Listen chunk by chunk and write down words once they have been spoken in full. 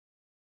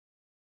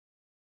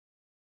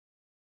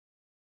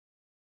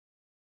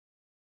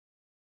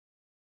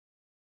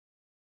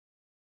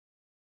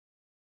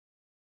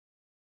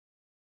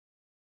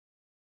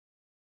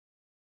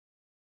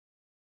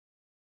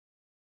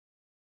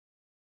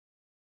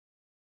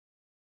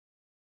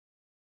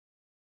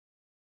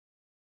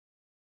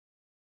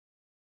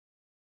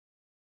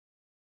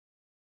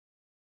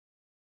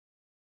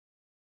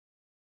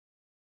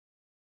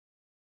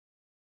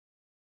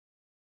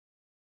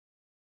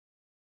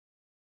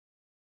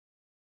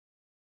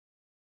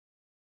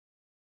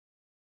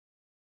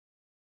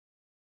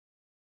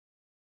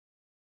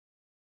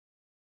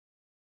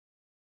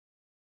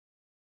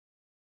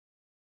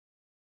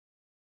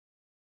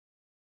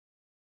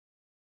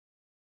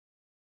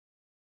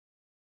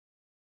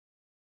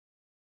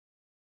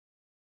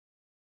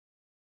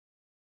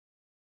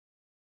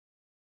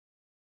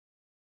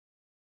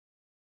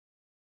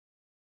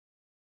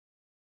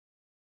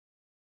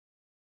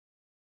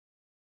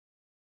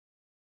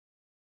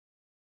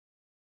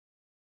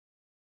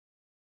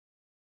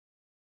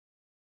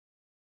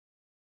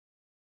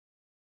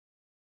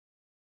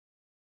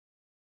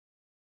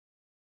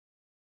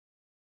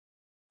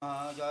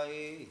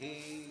Jai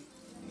Hi,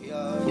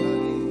 Ya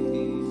Jai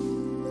Hi,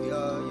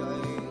 Ya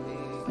Jai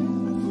Hi,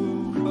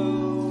 Usho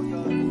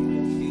Jai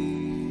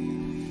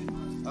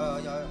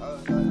Hi, Jai Ha Jai Ha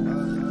Jai Ha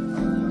Jai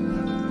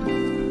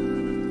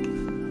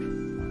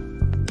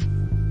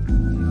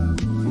Ya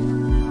Goya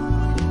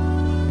Jai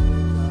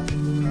Hi, Ya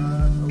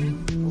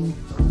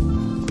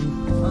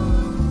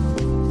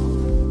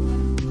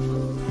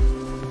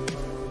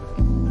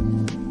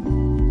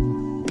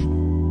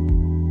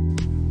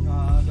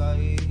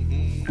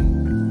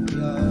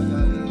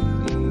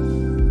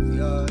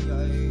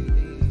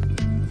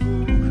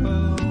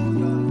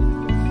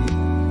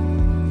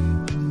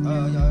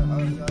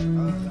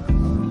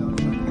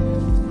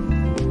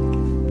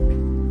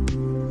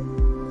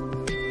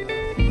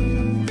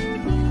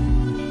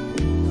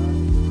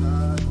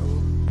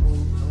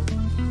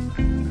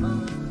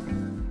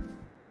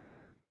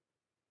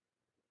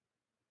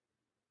Hi,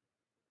 Ya Jai Hi, Usho Jai Hi,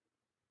 Jai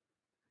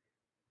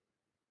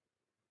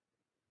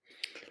Ha Jai Ha Jai Ha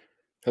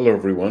Hello,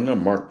 everyone.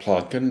 I'm Mark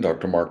Plotkin,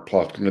 Dr. Mark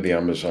Plotkin of the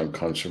Amazon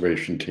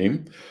Conservation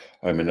Team.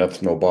 I'm an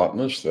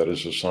ethnobotanist, that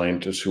is, a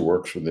scientist who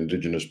works with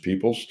indigenous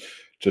peoples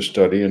to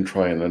study and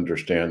try and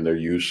understand their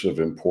use of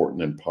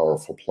important and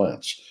powerful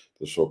plants,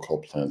 the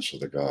so-called plants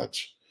of the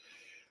gods.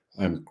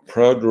 I'm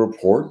proud to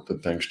report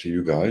that thanks to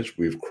you guys,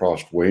 we've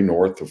crossed way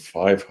north of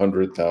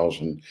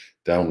 500,000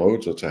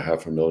 downloads. That's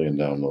 500,000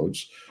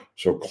 downloads.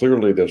 So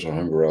clearly there's a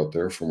hunger out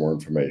there for more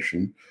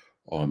information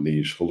on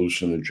these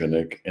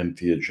hallucinogenic,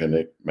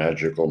 entheogenic,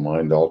 magical,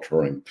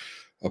 mind-altering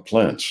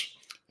plants.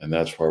 And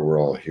that's why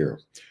we're all here.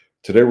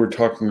 Today we're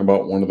talking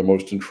about one of the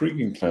most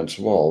intriguing plants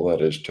of all,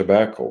 that is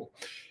tobacco.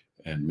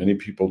 And many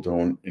people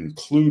don't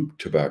include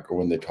tobacco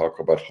when they talk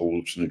about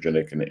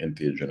hallucinogenic and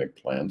entheogenic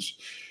plants.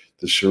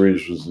 The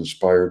series was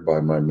inspired by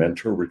my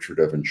mentor, Richard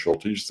Evan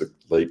Schultes, the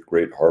late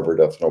great Harvard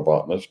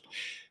ethnobotanist.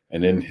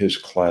 And in his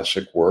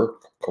classic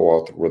work,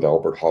 co-authored with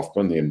Albert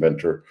Hoffman, the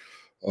inventor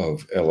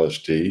of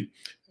LSD,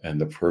 and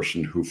the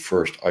person who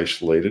first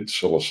isolated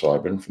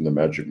psilocybin from the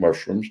magic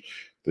mushrooms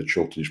that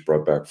Schultes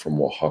brought back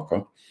from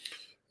Oaxaca,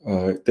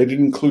 they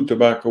didn't include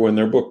tobacco in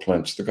their book,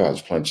 Plants of the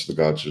Gods. Plants of the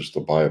Gods is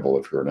the Bible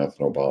if you're an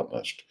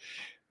ethnobotanist.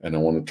 And I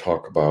want to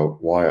talk about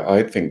why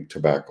I think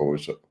tobacco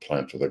is a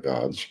plant of the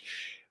gods.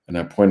 And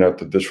I point out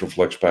that this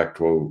reflects back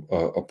to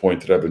a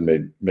point that I've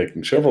been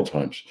making several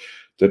times,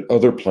 that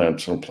other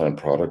plants and plant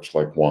products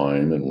like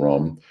wine and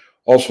rum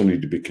also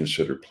need to be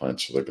considered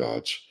plants of the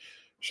gods.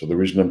 So the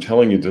reason I'm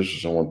telling you this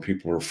is I want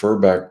people to refer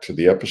back to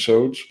the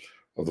episodes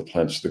of the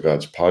Plants of the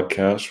Gods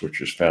podcast, which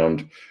is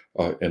found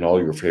in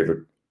all your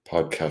favorite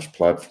podcast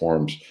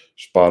platforms,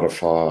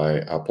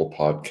 Spotify, Apple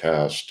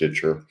Podcasts,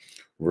 Stitcher,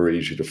 very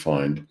easy to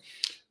find.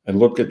 And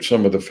look at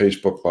some of the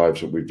Facebook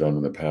Lives that we've done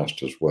in the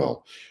past as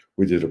well.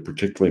 We did a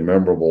particularly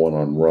memorable one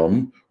on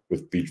rum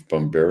with Beach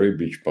Bum Berry.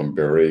 Beach Bum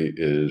Berry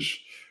is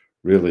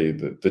really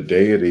the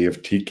deity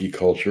of tiki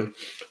culture,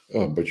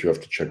 but you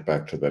have to check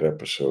back to that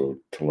episode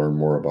to learn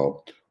more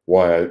about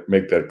why I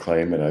make that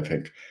claim. And I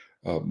think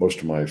most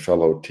of my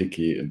fellow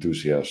tiki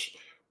enthusiasts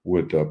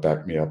would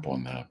back me up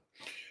on that.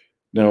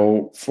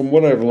 Now, from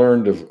what I've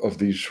learned of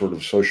these sort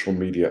of social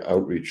media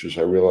outreaches,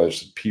 I realize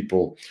that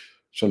people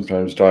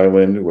sometimes dial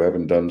in who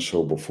haven't done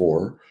so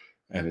before.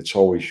 And it's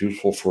always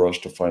useful for us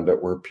to find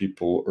out where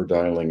people are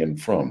dialing in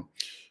from.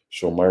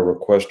 So my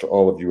request to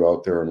all of you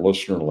out there in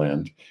listener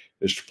land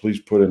is to please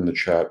put in the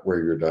chat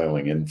where you're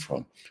dialing in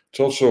from. It's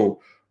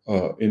also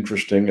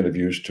interesting and of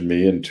use to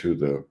me and to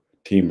the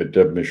team at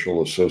Deb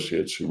Mitchell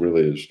Associates, who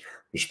really is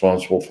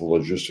responsible for the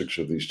logistics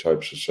of these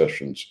types of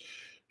sessions,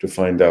 to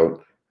find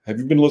out, have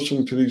you been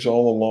listening to these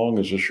all along?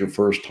 Is this your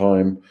first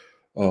time?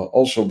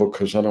 Also,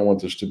 because I don't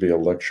want this to be a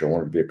lecture, I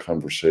want it to be a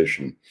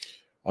conversation.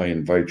 I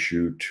invite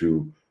you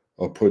to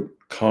put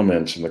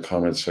comments in the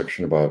comments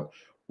section about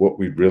what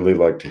we'd really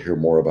like to hear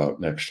more about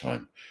next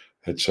time.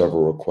 Had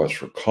several requests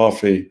for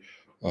coffee,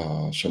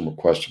 some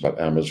requests about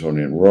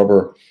Amazonian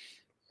rubber.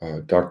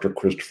 Dr.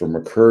 Christopher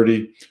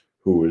McCurdy,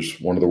 who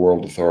is one of the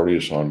world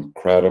authorities on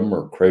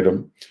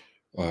kratom,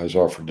 has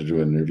offered to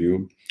do an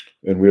interview.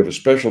 And we have a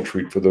special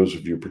treat for those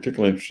of you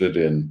particularly interested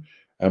in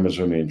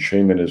Amazonian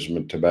shamanism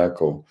and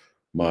tobacco.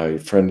 My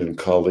friend and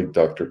colleague,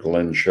 Dr.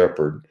 Glenn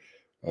Shepard,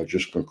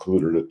 just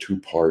concluded a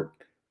two-part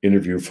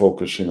interview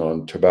focusing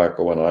on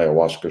tobacco and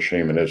ayahuasca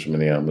shamanism in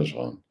the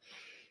Amazon.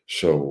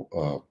 So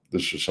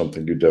this is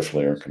something you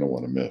definitely aren't going to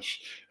want to miss.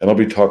 And I'll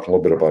be talking a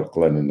little bit about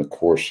Glenn in the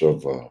course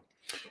of the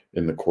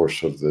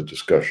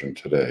discussion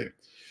today.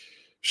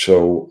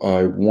 So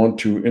I want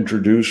to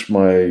introduce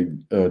my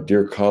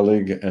dear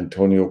colleague,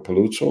 Antonio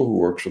Paluzzo, who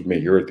works with me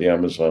here at the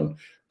Amazon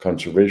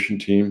Conservation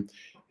Team.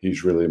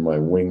 He's really my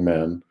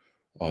wingman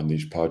on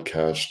these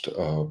podcast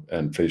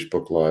and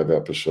Facebook Live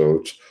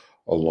episodes,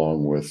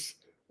 along with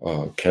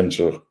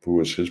Kenza,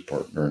 who is his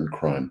partner in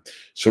crime.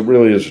 So it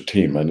really is a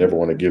team. I never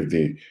want to give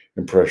the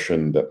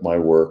impression that my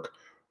work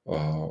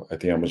at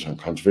the Amazon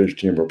Conservation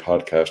Team or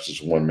podcast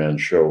is a one-man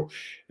show.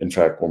 In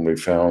fact, when we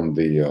found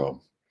the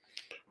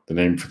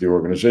name for the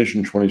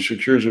organization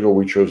 26 years ago,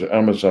 we chose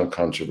Amazon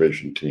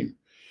Conservation Team,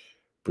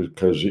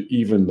 because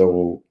even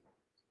though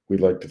we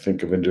like to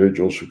think of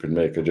individuals who can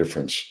make a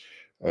difference.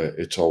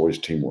 It's always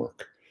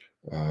teamwork.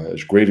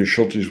 As great as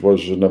Schultes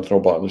was as an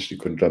ethnobotanist, he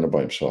couldn't have done it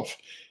by himself.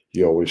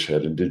 He always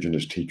had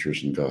indigenous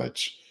teachers and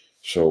guides.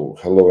 So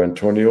hello,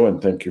 Antonio, and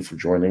thank you for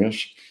joining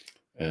us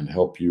and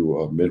help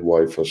you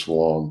midwife us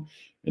along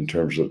in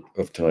terms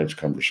of tonight's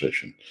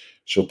conversation.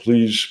 So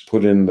please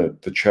put in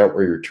the chat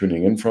where you're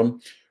tuning in from.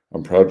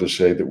 I'm proud to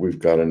say that we've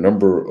got a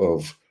number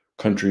of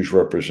countries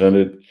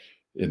represented.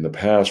 In the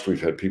past,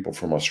 we've had people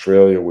from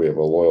Australia. We have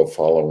a loyal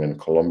following in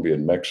Colombia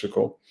and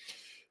Mexico.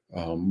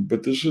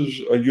 But this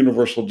is a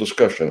universal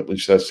discussion, at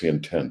least that's the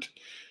intent.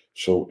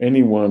 So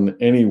anyone,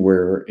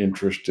 anywhere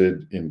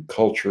interested in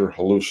culture,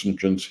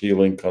 hallucinogens,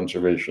 healing,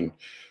 conservation,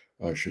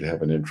 should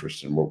have an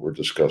interest in what we're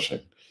discussing.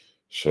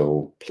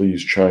 So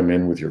please chime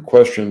in with your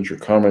questions, your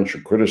comments,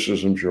 your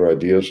criticisms, your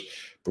ideas,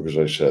 because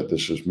I said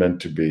this is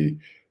meant to be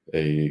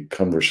a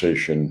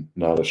conversation,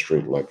 not a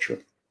straight lecture.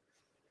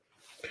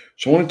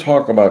 So I want to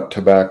talk about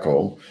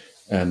tobacco,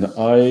 and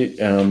I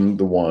am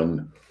the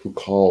one who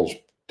calls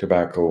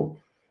tobacco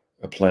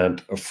a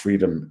plant of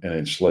freedom and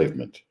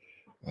enslavement,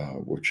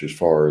 which, as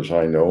far as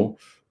I know,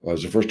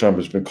 is the first time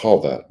it's been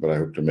called that, but I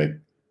hope to make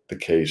the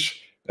case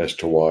as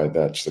to why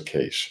that's the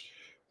case.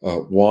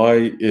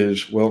 Why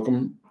is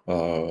welcome,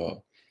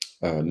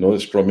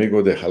 nuestro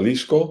amigo de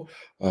Jalisco,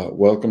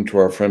 welcome to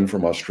our friend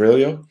from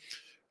Australia.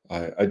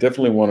 I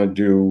definitely want to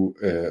do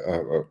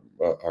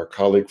our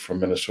colleague from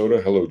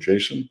Minnesota. Hello,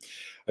 Jason.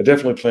 I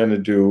definitely plan to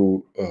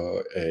do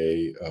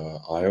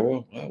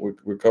Iowa.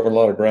 We're covering a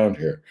lot of ground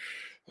here.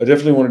 I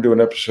definitely want to do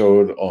an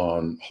episode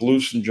on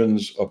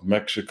hallucinogens of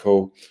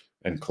Mexico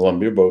and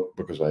Colombia, both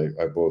because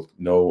I both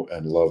know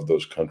and love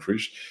those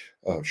countries.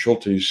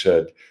 Schultes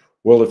said,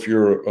 well, if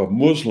you're a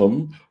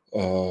Muslim,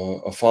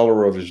 a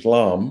follower of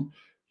Islam,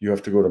 you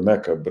have to go to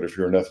Mecca. But if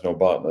you're an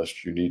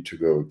ethnobotanist, you need to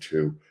go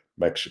to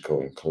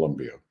Mexico and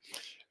Colombia.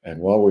 And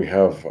while we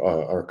have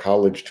our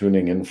colleagues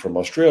tuning in from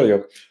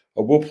Australia,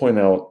 I will point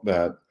out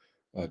that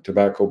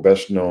tobacco,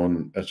 best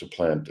known as a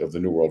plant of the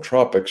New World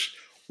tropics,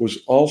 was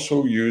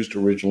also used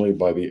originally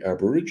by the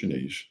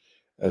Aborigines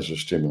as a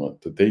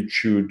stimulant, that they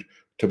chewed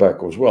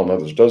tobacco as well. Now,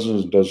 there's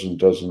dozens and dozens and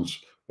dozens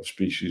of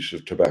species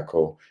of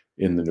tobacco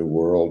in the New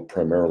World,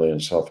 primarily in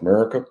South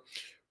America,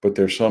 but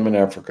there's some in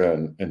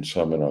Africa and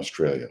some in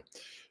Australia.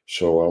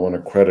 So I want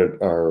to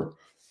credit our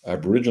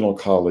Aboriginal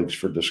colleagues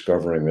for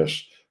discovering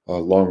this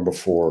long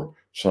before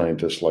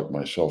scientists like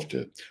myself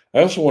did. I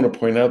also want to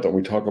point out that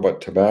when we talk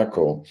about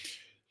tobacco,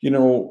 you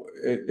know,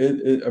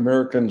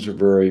 Americans are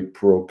very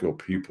parochial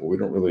people. We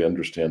don't really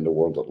understand the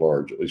world at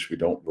large. At least we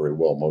don't very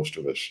well, most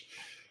of us.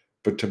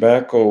 But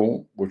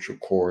tobacco, which of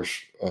course,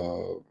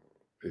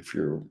 if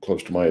you're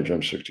close to my age,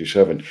 I'm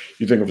 67,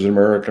 you think of as an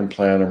American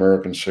plant,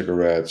 American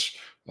cigarettes,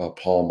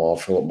 Pall Mall,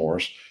 Philip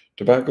Morris.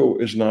 Tobacco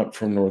is not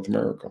from North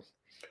America.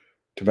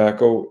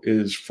 Tobacco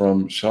is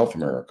from South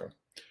America.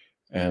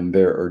 And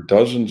there are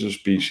dozens of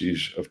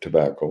species of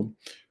tobacco,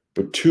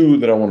 but two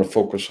that I want to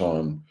focus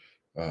on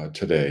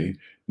today,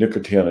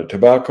 Nicotiana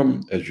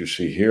tabacum, as you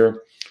see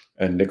here,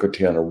 and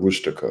Nicotiana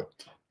rustica.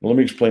 Let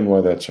me explain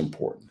why that's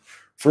important.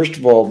 First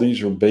of all,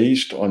 these are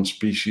based on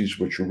species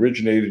which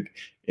originated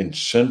in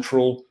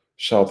Central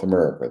South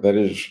America, that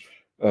is,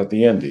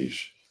 the Andes.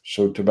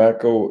 So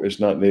tobacco is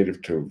not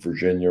native to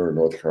Virginia or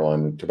North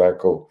Carolina.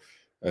 Tobacco,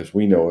 as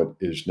we know it,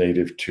 is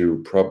native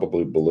to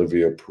probably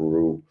Bolivia,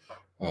 Peru,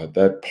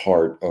 that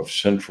part of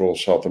Central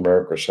South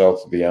America,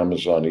 south of the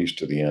Amazon,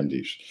 east of the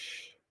Andes.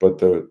 But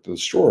the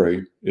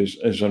story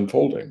is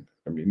unfolding.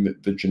 I mean,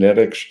 the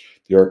genetics,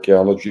 the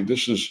archaeology,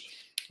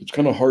 it's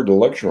kind of hard to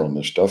lecture on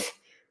this stuff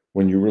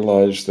when you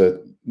realize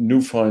that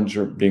new finds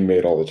are being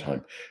made all the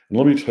time. And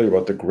let me tell you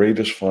about the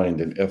greatest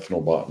find in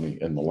ethnobotany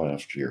in the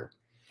last year.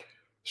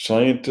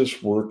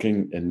 Scientists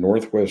working in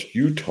northwest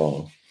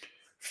Utah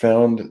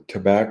found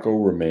tobacco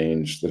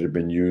remains that had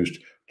been used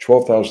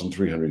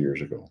 12,300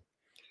 years ago.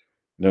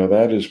 Now,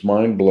 that is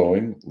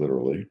mind-blowing,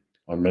 literally,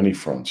 on many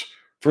fronts.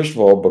 First of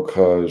all,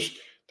 because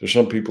there's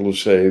some people who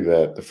say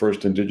that the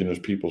first indigenous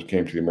peoples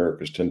came to the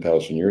Americas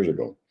 10,000 years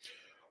ago.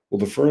 Well,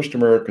 the first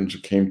Americans who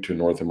came to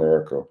North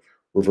America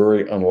were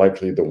very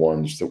unlikely the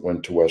ones that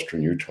went to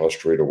Western Utah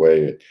straight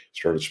away and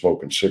started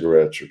smoking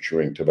cigarettes or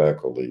chewing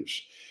tobacco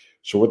leaves.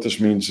 So what this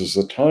means is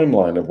the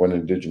timeline of when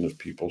indigenous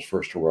peoples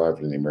first arrived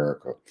in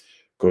America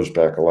goes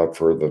back a lot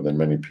further than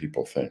many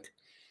people think.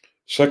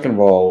 Second of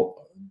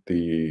all,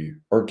 the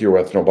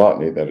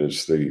archaeoethnobotany, that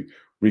is the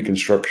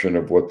reconstruction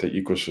of what the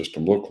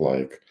ecosystem looked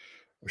like,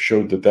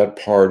 showed that that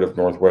part of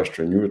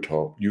northwestern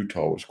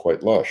Utah was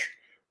quite lush,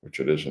 which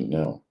it isn't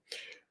now.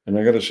 And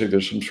I got to say,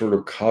 there's some sort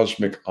of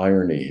cosmic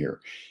irony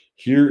here.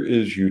 Here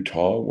is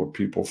Utah, where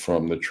people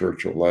from the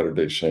Church of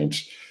Latter-day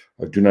Saints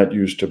do not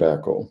use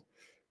tobacco.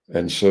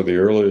 And so the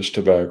earliest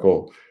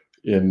tobacco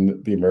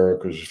in the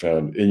Americas is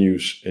found in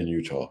use in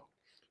Utah.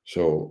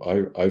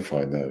 So I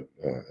find that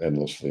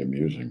endlessly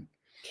amusing.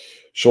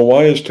 So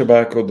why is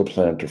tobacco the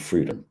plant of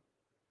freedom?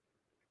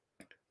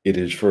 It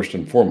is first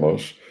and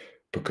foremost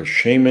because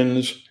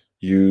shamans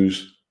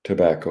use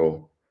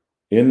tobacco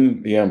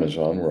in the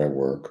Amazon, where I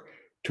work,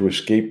 to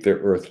escape their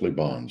earthly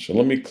bonds. And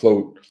let me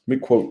quote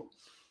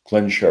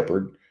Glenn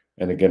Shepard.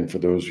 And again, for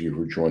those of you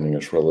who are joining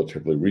us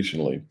relatively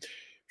recently,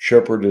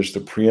 Shepard is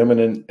the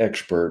preeminent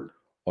expert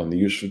on the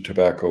use of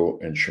tobacco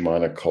and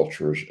shamanic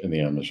cultures in the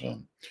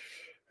Amazon.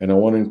 And I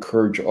want to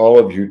encourage all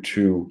of you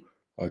to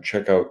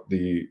check out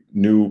the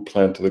new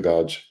Plant to the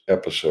Gods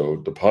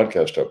episode, the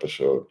podcast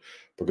episode,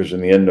 because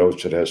in the end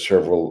notes, it has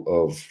several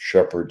of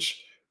Shepard's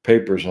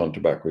papers on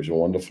tobacco. He's a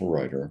wonderful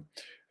writer,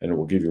 and it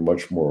will give you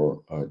much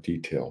more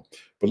detail.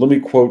 But let me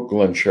quote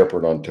Glenn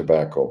Shepard on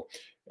tobacco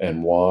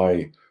and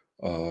why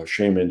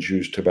shamans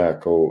use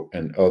tobacco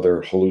and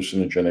other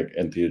hallucinogenic,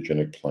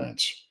 entheogenic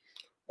plants.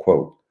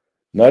 Quote,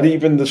 "Not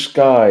even the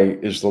sky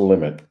is the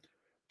limit.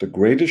 The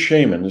greatest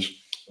shamans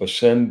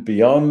ascend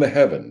beyond the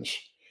heavens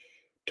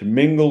to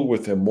mingle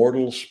with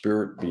immortal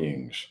spirit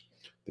beings,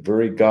 the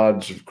very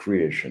gods of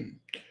creation,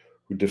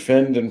 who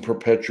defend and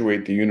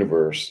perpetuate the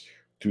universe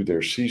through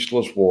their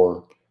ceaseless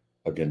war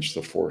against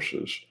the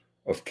forces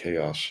of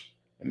chaos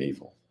and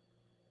evil."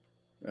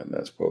 And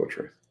that's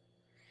poetry.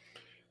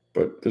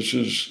 But this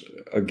is,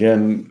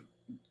 again,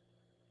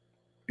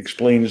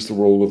 explains the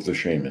role of the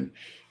shaman.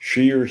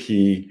 She or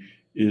he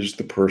is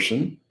the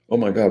person. Oh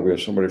my God, we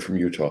have somebody from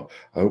Utah.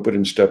 I hope I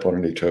didn't step on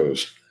any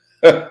toes.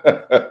 Yeah,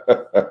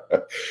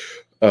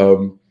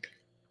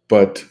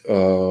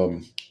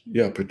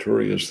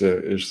 Paturi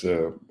is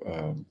the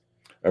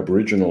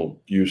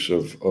Aboriginal use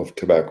of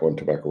tobacco and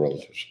tobacco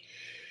relatives.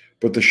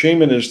 But the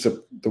shaman is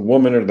the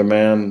woman or the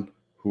man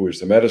who is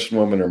the medicine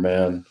woman or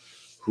man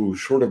who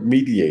sort of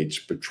mediates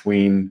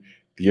between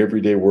the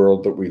everyday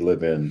world that we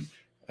live in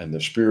and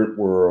the spirit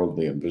world,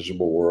 the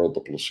invisible world,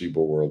 the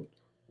placebo world,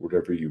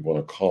 whatever you want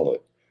to call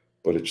it.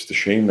 But it's the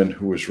shaman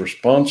who is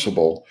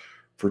responsible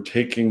for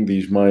taking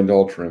these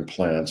mind-altering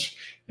plants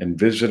and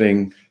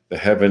visiting the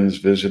heavens,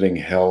 visiting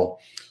hell,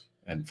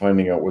 and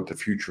finding out what the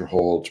future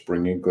holds,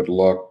 bringing good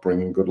luck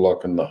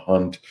in the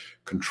hunt,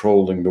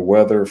 controlling the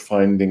weather,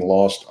 finding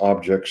lost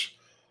objects,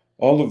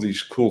 all of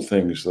these cool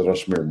things that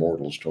us mere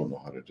mortals don't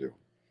know how to do.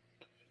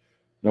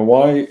 Now,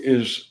 why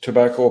is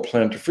tobacco a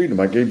plant of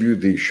freedom? I gave you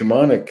the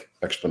shamanic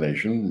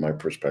explanation, my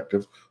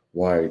perspective,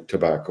 why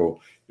tobacco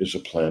is a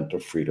plant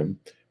of freedom.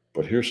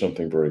 But here's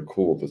something very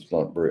cool that's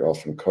not very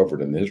often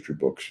covered in the history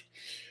books.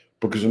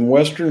 Because in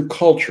Western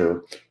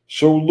culture,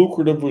 so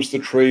lucrative was the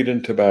trade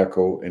in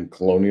tobacco in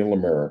colonial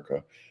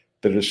America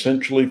that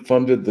essentially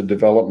funded the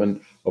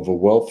development of a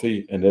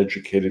wealthy and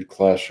educated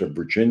class of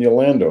Virginia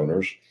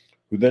landowners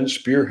who then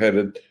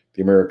spearheaded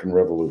the American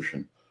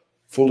Revolution.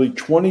 Fully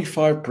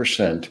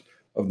 25%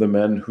 of the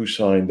men who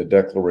signed the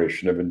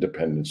Declaration of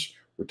Independence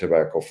were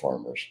tobacco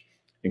farmers,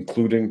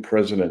 including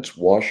Presidents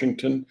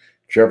Washington,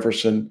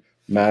 Jefferson,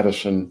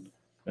 Madison,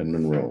 and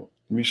Monroe.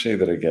 Let me say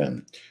that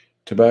again.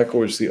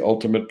 Tobacco is the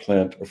ultimate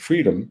plant of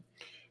freedom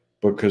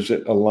because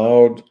it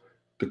allowed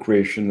the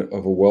creation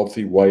of a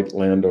wealthy white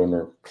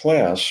landowner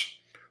class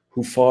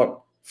who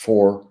fought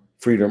for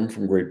freedom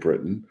from Great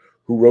Britain,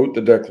 who wrote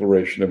the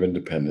Declaration of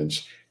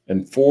Independence,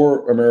 and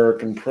 4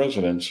 American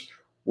presidents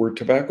were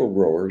tobacco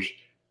growers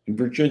in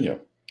Virginia.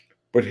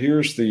 But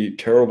here's the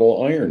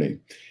terrible irony.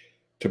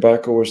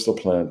 Tobacco is the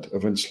plant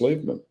of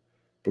enslavement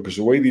because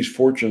the way these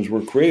fortunes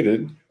were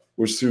created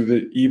was through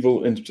the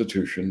evil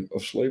institution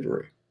of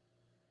slavery.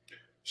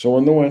 So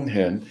on the one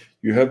hand,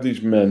 you have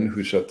these men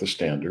who set the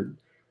standard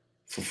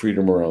for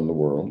freedom around the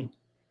world,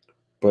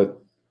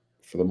 but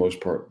for the most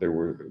part, they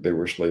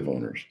were slave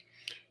owners.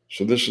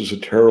 So this is a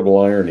terrible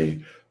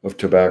irony of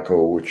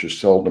tobacco, which is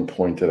seldom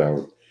pointed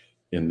out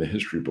in the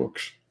history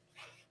books.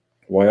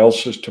 Why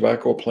else is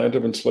tobacco a plant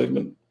of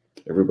enslavement?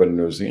 Everybody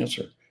knows the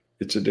answer.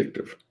 It's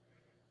addictive.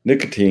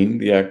 Nicotine,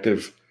 the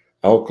active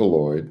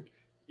alkaloid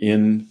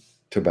in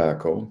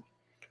tobacco,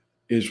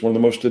 is one of the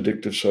most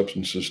addictive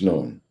substances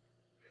known.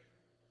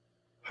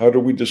 How do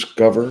we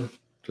discover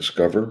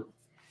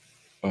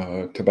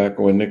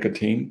tobacco and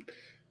nicotine?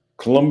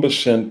 Columbus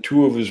sent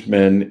 2 of his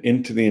men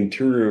into the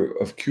interior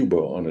of Cuba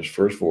on his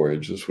first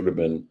voyage. This would have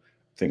been,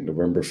 I think,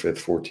 November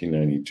 5th,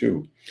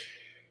 1492.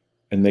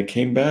 And they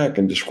came back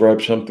and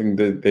described something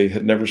that they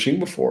had never seen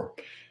before,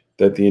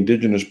 that the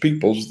indigenous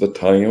peoples, the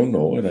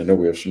Taino, and I know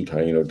we have some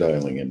Taino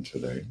dialing in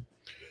today,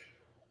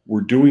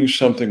 were doing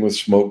something with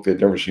smoke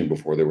they'd never seen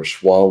before. They were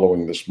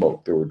swallowing the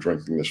smoke. They were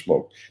drinking the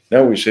smoke.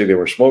 Now we say they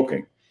were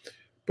smoking.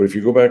 But if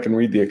you go back and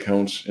read the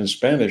accounts in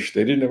Spanish,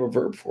 they didn't have a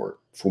verb for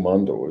it.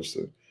 Fumando is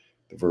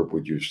the verb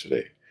we'd use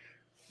today.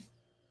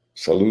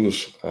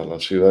 Saludos a la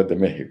Ciudad de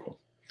Mexico.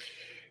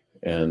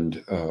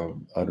 And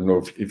I don't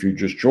know if you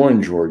just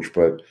joined, George,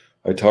 but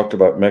I talked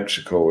about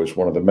Mexico as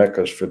one of the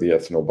meccas for the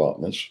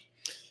ethnobotanists,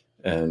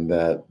 and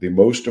that the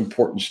most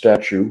important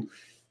statue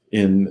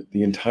in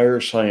the entire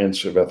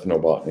science of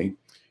ethnobotany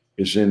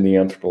is in the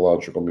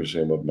Anthropological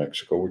Museum of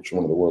Mexico, which is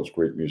one of the world's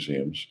great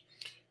museums.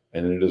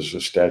 And it is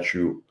a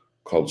statue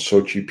called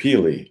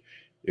Xochipilli.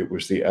 It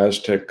was the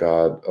Aztec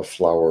god of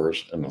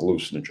flowers and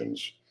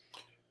hallucinogens.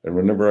 And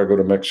whenever I go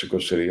to Mexico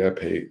City, I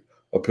pay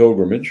a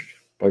pilgrimage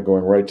by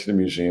going right to the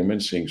museum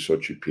and seeing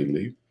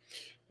Xochipilli.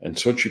 And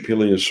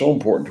Xochipilli is so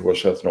important to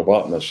us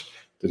ethnobotanists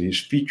that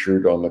he's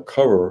featured on the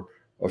cover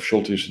of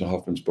Schultes and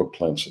Hoffman's book,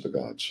 Plants of the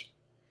Gods.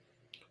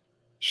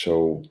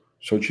 So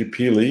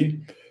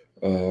Xochipilli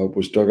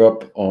was dug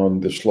up on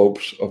the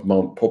slopes of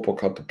Mount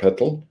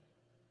Popocatépetl,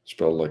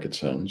 spelled like it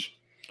sounds,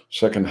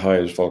 second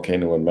highest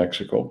volcano in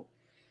Mexico,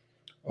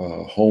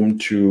 home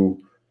to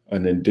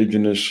an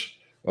indigenous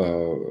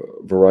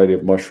variety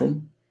of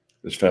mushroom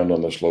that's found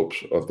on the slopes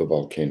of the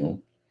volcano.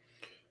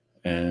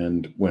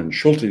 And when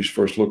Schultes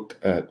first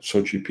looked at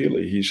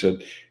Xochipilli, he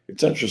said,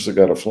 it's not just the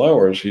god of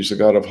flowers, he's the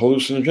god of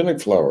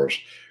hallucinogenic flowers,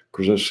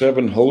 because there's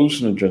 7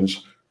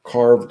 hallucinogens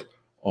carved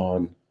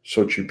on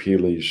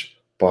Xochipilli's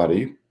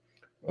body,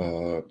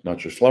 not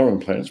just flowering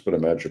plants, but a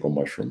magical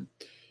mushroom.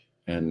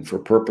 And for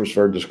purpose of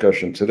our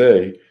discussion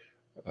today,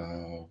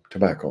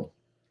 tobacco.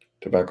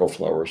 Tobacco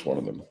flower is one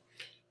of them.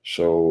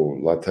 So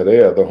la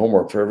tarea, the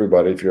homework for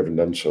everybody, if you haven't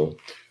done so,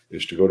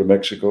 is to go to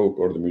Mexico,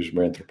 go to the Museum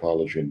of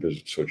Anthropology and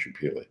visit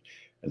Xochipilli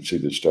and see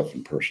this stuff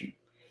in person.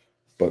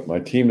 But my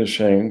team is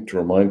saying to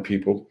remind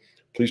people,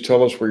 please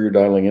tell us where you're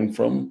dialing in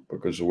from,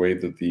 because the way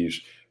that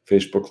these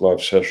Facebook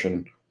Live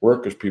session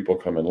work is people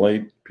come in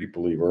late,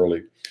 people leave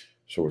early.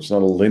 So it's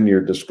not a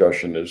linear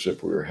discussion as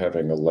if we were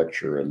having a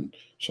lecture in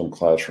some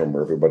classroom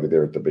where everybody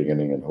there at the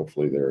beginning and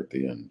hopefully there at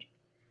the end.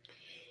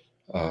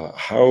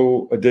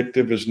 How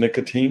addictive is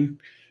nicotine?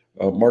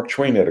 Mark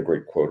Twain had a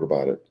great quote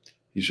about it.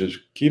 He says,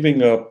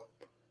 giving up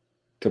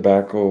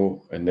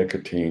tobacco and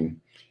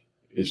nicotine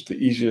is the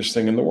easiest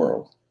thing in the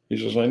world. He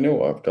says, I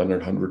know, I've done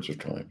it hundreds of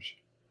times.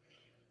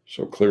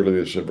 So clearly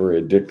it's a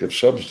very addictive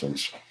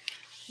substance.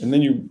 And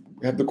then you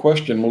have the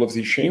question, well, if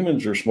these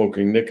shamans are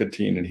smoking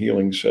nicotine in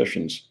healing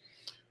sessions,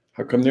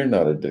 how come they're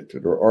not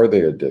addicted, or are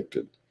they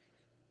addicted?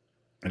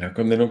 And how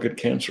come they don't get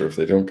cancer if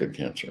they don't get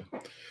cancer?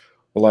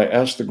 Well, I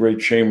asked the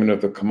great shaman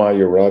of the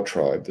Kamayurá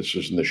tribe, this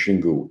is in the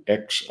Xingu,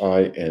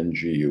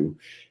 Xingu,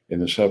 in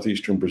the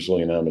southeastern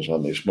Brazilian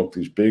Amazon. They smoke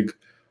these big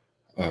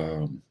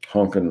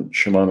honking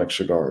shamanic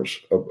cigars,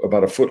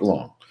 about a foot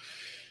long.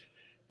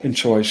 And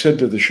so I said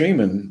to the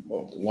shaman,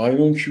 well, why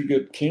don't you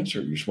get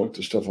cancer? You smoke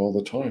this stuff all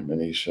the time.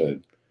 And he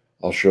said,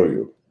 I'll show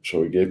you.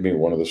 So he gave me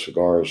one of the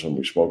cigars and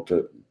we smoked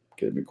it,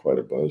 gave me quite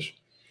a buzz.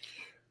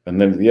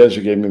 And then at the end,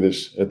 he gave me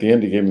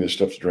this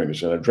stuff to drink. He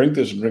said, I drink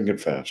this and drink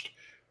it fast,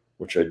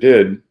 which I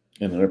did.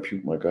 And then I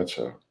puked my guts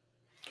out.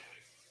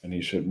 And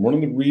he said, one of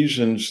the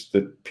reasons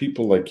that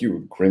people like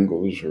you,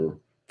 gringos or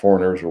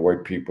foreigners or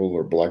white people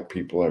or black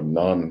people or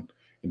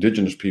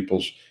non-indigenous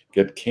peoples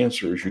get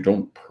cancer is you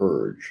don't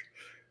purge.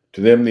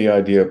 To them, the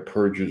idea of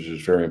purges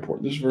is very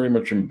important. This is very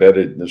much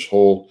embedded in this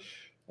whole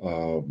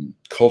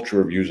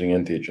culture of using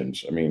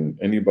entheogens. I mean,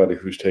 anybody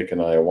who's taken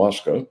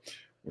ayahuasca,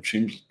 which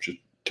seems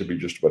to be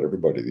just about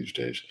everybody these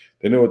days,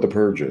 they know what the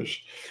purge is,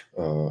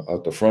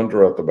 out the front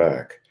or out the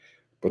back.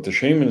 But the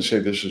shamans say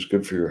this is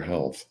good for your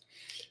health.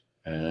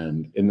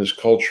 And in this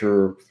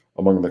culture,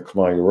 among the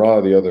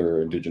Kamayurá, the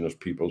other indigenous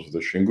peoples of the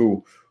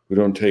Xingu, who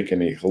don't take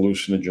any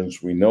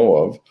hallucinogens we know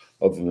of,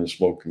 other than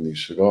smoking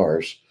these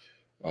cigars,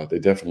 they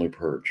definitely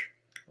purge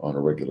on a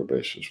regular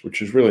basis,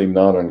 which is really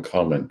not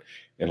uncommon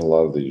in a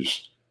lot of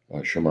these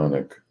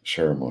shamanic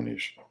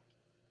ceremonies.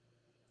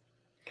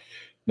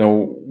 Now,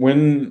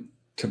 when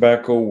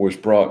tobacco was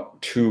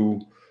brought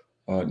to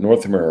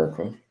North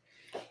America,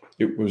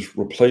 it was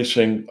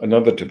replacing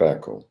another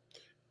tobacco.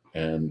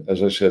 And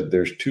as I said,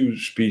 there's 2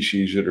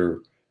 species that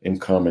are in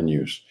common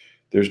use.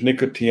 There's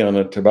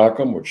Nicotiana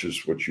tabacum, which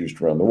is what's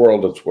used around the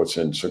world. It's what's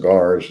in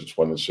cigars. It's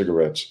one in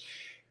cigarettes.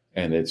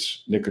 And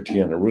it's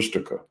Nicotiana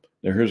rustica.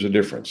 Now, here's the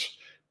difference.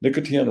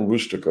 Nicotiana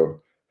rustica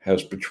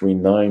has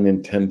between 9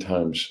 and 10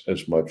 times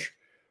as much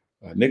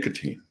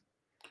nicotine.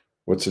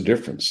 What's the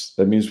difference?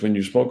 That means when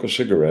you smoke a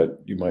cigarette,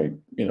 you might,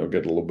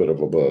 get a little bit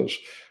of a buzz.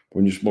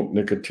 When you smoke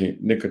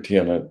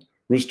Nicotiana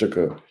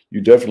rustica,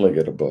 you definitely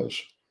get a buzz.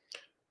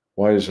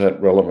 Why is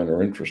that relevant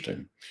or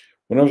interesting?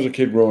 When I was a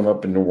kid growing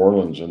up in New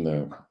Orleans in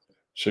the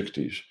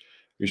 60s,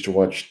 I used to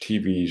watch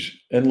TV's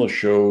endless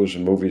shows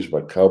and movies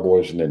about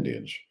cowboys and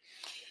Indians.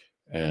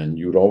 And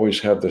you would always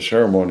have the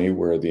ceremony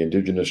where the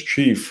indigenous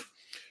chief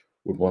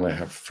would want to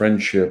have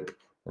friendship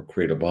or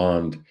create a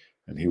bond,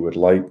 and he would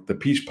light the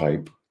peace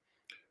pipe,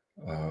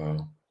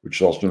 which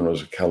is also known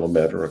as a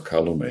calumet or a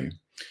calumet.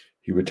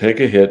 He would take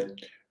a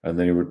hit, and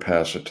then he would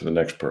pass it to the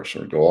next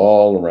person, or go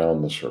all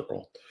around the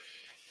circle.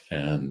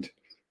 And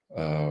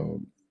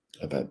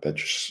that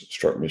just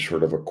struck me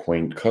sort of a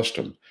quaint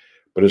custom.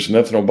 But as an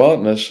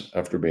ethnobotanist,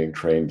 after being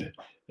trained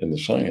in the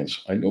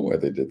science, I know why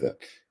they did that.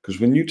 Because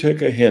when you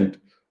take a hint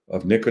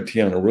of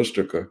Nicotiana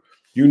rustica,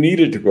 you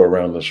needed to go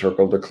around the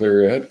circle to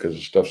clear your head because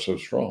the stuff's so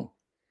strong.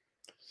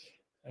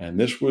 And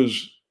this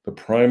was the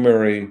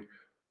primary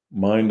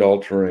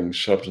mind-altering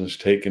substance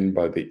taken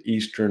by the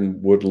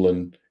Eastern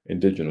woodland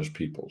indigenous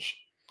peoples.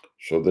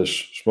 So this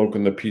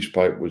smoking the peace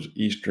pipe was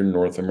Eastern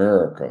North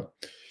America.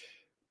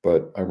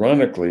 But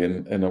ironically,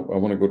 and I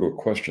want to go to a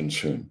question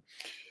soon,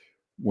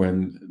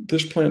 when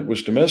this plant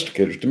was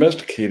domesticated, it was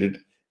domesticated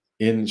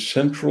in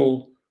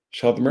Central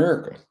South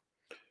America.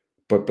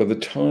 But by the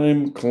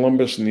time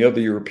Columbus and the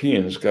other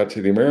Europeans got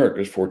to the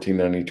Americas,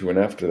 1492 and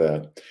after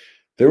that,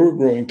 they were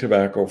growing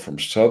tobacco from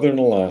southern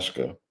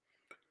Alaska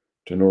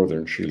to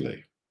northern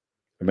Chile.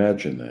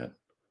 Imagine that,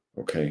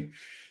 okay?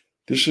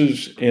 This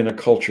is in a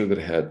culture that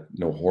had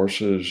no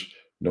horses,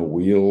 no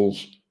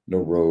wheels, no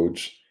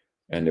roads,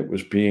 and it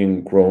was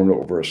being grown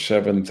over a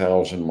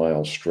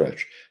 7,000-mile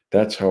stretch.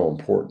 That's how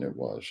important it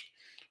was.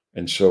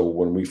 And so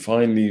when we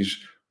find these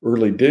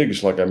early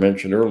digs, like I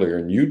mentioned earlier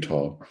in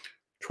Utah,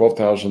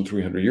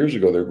 12,300 years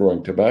ago, they're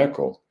growing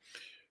tobacco.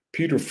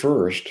 Peter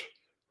First,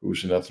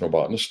 who's an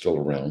ethnobotanist still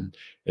around,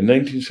 in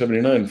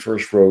 1979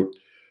 first wrote,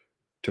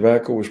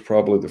 tobacco was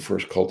probably the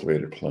first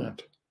cultivated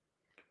plant.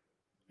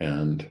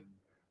 And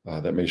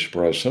that may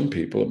surprise some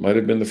people. It might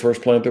have been the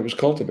first plant that was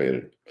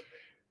cultivated.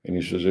 And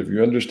he says, if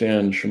you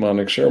understand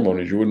shamanic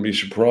ceremonies, you wouldn't be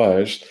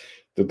surprised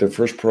that the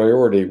first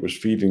priority was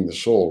feeding the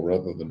soul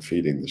rather than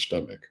feeding the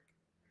stomach.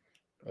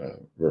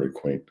 Very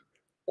quaint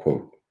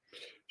quote.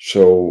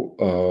 So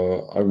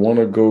I want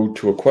to go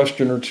to a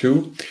question or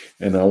two,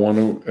 and I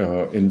want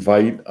to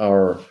invite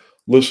our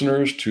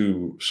listeners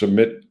to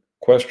submit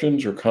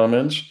questions or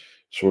comments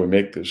so we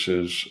make this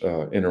as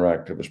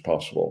interactive as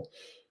possible.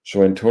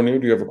 So Antonio,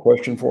 do you have a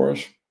question for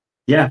us?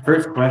 Yeah,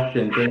 first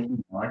question. Thank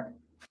you, Mark.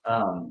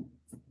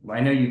 I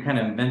know you kind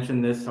of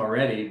mentioned this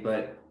already,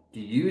 but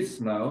do you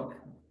smoke?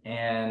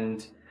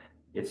 And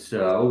if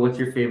so, what's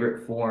your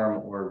favorite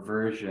form or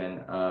version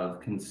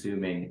of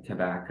consuming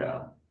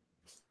tobacco?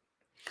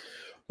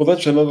 Well,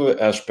 that's another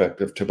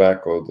aspect of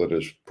tobacco that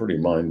is pretty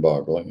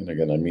mind-boggling. And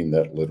again, I mean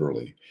that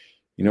literally.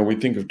 You know, we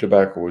think of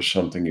tobacco as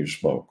something you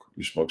smoke.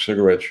 You smoke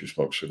cigarettes, you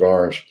smoke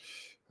cigars.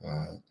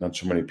 Not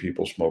so many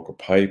people smoke a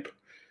pipe.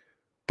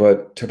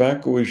 But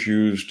tobacco is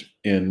used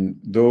in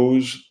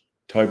those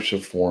types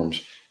of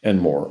forms and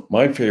more.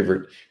 My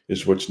favorite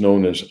is what's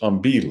known as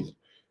ambil.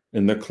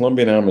 In the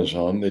Colombian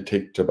Amazon, they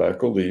take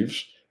tobacco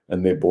leaves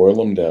and they boil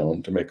them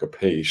down to make a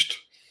paste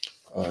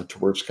to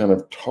where it's kind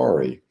of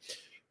tarry.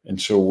 And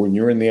so when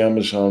you're in the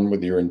Amazon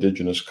with your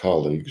indigenous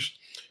colleagues,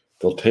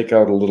 they'll take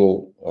out a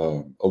little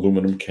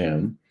aluminum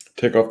can,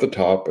 take off the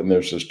top, and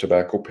there's this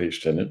tobacco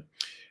paste in it,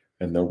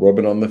 and they'll rub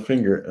it on the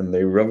finger, and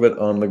they rub it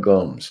on the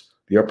gums,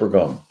 the upper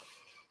gum,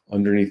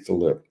 underneath the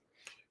lip.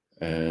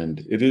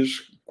 And it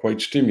is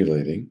quite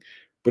stimulating,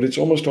 but it's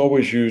almost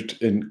always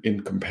used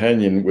in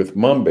companion with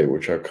mambe,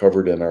 which I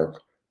covered in our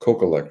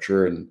coca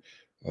lecture, and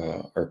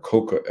our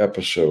coca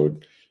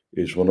episode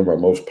is one of our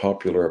most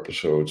popular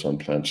episodes on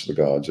Plants of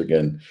the Gods.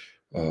 Again,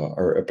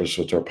 our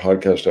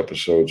podcast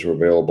episodes are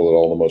available at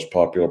all the most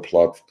popular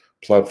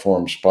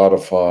platforms,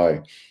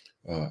 Spotify,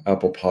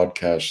 Apple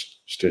Podcasts,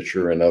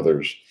 Stitcher, and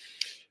others.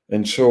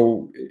 And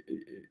so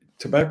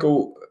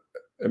tobacco,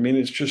 I mean,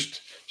 it's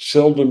just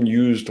seldom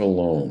used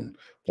alone,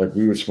 like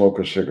we would smoke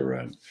a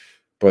cigarette.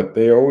 But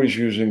they're always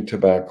using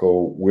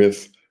tobacco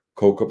with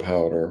coca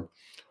powder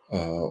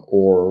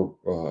or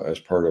as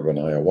part of an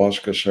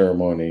ayahuasca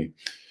ceremony.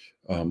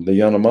 The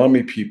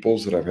Yanomami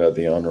peoples that I've had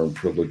the honor and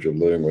privilege of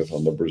living with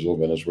on the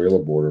Brazil-Venezuela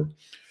border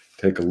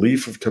take a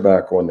leaf of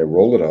tobacco and they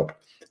roll it up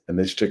and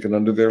they stick it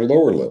under their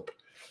lower lip.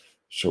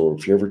 So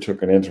if you ever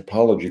took an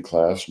anthropology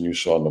class and you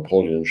saw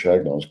Napoleon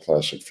Chagnon's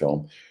classic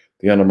film,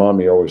 the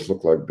Yanomami always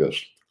look like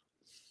this.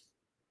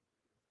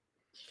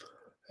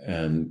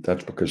 And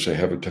that's because they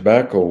have a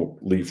tobacco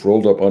leaf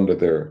rolled up under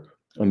their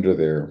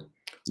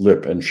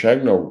lip. And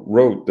Chagnon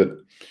wrote that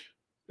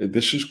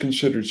this is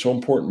considered so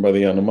important by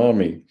the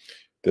Yanomami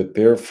that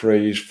their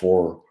phrase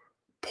for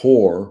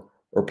poor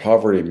or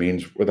poverty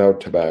means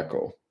without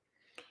tobacco.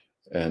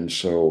 And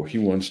so he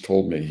once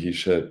told me, he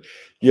said,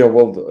 yeah,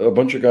 well, a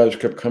bunch of guys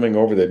kept coming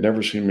over. They'd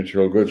never seen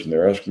material goods, and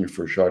they're asking me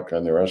for a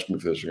shotgun. They're asking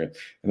me for this again.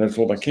 And I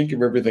told them, I can't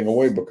give everything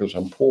away because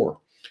I'm poor.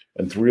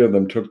 And 3 of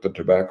them took the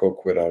tobacco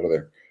quid out of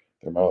their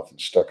mouth and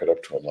stuck it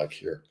up to them like,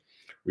 here,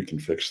 we can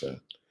fix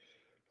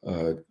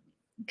that.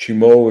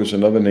 Chimo is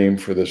another name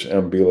for this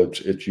ambil.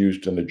 It's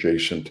used in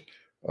adjacent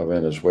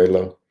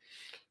Venezuela.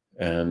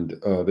 And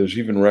there's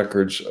even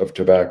records of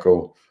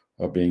tobacco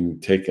being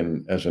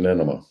taken as an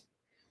enema.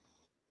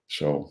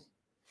 So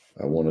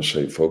I want to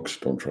say, folks,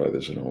 don't try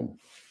this at home.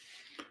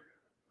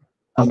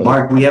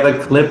 Mark, we have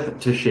a clip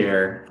to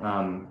share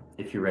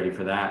if you're ready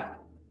for that.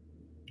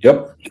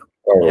 Yep.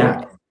 All Yeah.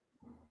 right.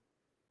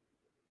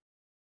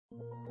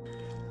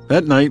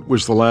 That night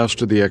was the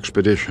last of the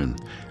expedition,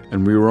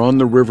 and we were on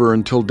the river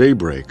until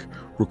daybreak,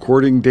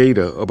 recording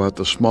data about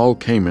the small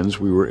caimans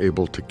we were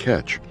able to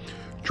catch.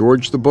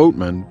 George the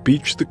boatman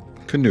beached the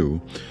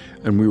canoe,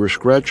 and we were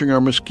scratching our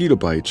mosquito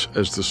bites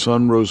as the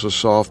sun rose a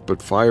soft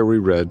but fiery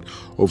red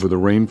over the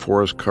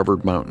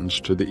rainforest-covered mountains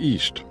to the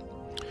east.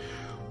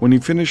 When he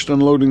finished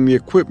unloading the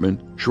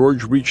equipment,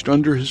 George reached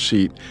under his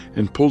seat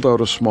and pulled out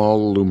a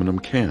small aluminum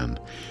can.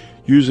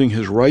 Using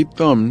his right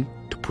thumb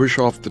to push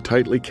off the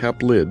tightly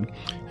capped lid,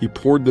 he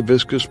poured the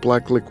viscous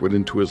black liquid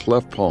into his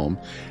left palm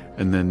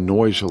and then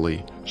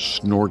noisily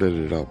snorted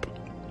it up.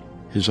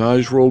 His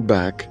eyes rolled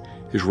back,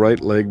 his right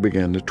leg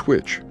began to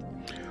twitch.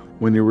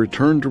 When he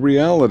returned to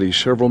reality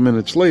several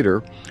minutes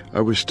later,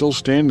 I was still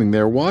standing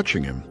there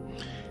watching him.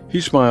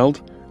 He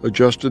smiled,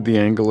 adjusted the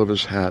angle of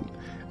his hat,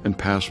 and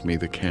passed me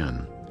the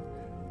can.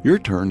 "Your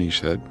turn," he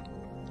said.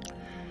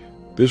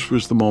 This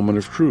was the moment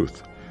of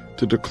truth.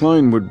 To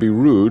decline would be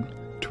rude,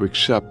 to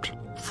accept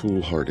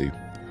foolhardy.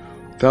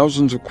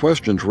 Thousands of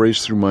questions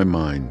raced through my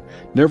mind.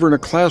 Never in a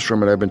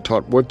classroom had I been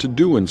taught what to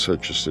do in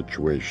such a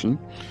situation.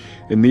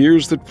 In the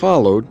years that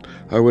followed,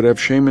 I would have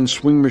shamans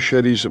swing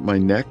machetes at my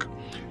neck,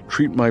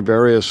 treat my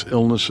various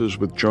illnesses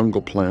with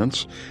jungle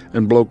plants,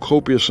 and blow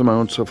copious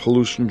amounts of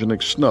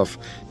hallucinogenic snuff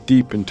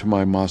deep into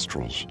my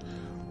nostrils.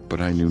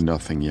 But I knew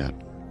nothing yet.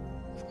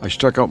 I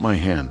stuck out my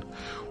hand.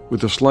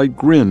 With a slight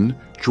grin,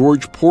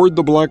 George poured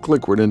the black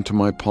liquid into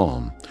my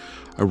palm.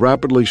 I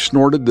rapidly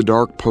snorted the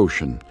dark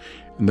potion.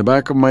 In the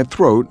back of my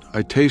throat,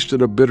 I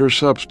tasted a bitter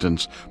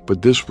substance,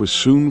 but this was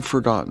soon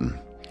forgotten.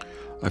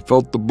 I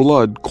felt the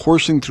blood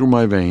coursing through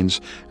my veins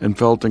and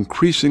felt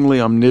increasingly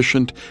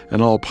omniscient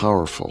and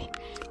all-powerful.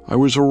 I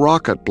was a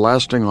rocket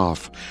blasting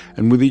off,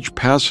 and with each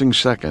passing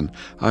second,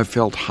 I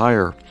felt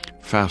higher,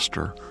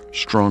 faster,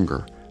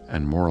 stronger,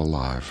 and more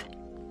alive.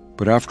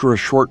 But after a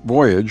short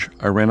voyage,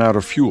 I ran out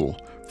of fuel.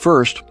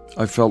 First,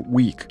 I felt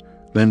weak,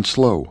 then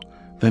slow,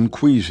 then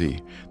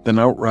queasy, then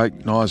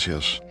outright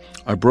nauseous.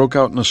 I broke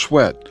out in a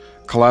sweat,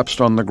 collapsed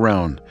on the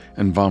ground,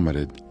 and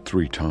vomited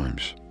 3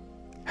 times.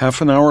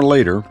 Half an hour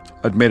later,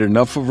 I'd made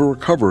enough of a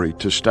recovery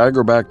to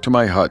stagger back to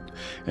my hut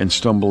and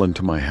stumble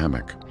into my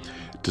hammock.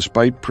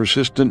 Despite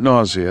persistent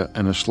nausea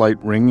and a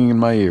slight ringing in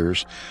my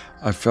ears,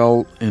 I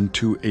fell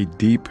into a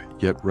deep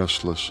yet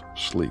restless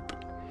sleep.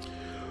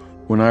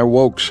 When I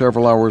awoke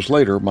several hours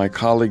later, my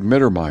colleague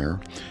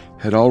Mittermeier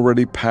had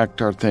already packed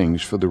our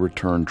things for the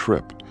return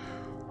trip.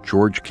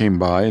 George came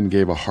by and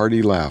gave a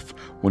hearty laugh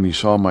when he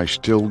saw my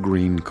still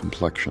green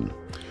complexion.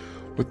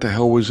 "What the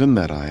hell was in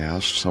that?" I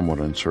asked, somewhat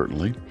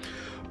uncertainly.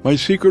 "My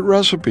secret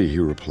recipe," he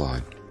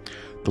replied.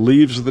 "The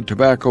leaves of the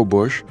tobacco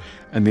bush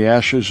and the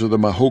ashes of the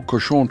maho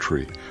cochon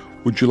tree.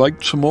 Would you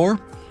like some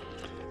more?"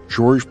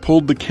 George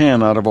pulled the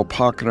can out of a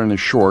pocket in his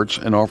shorts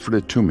and offered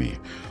it to me.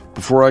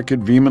 Before I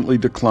could vehemently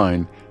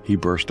decline, he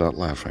burst out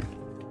laughing.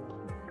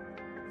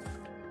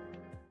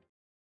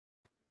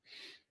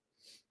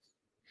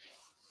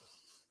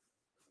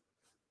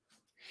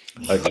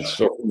 I can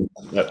still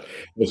remember that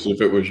as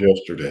if it was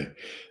yesterday.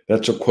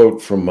 That's a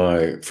quote from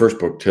my first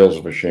book, Tales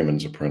of a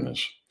Shaman's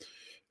Apprentice.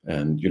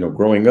 And,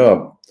 growing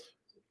up,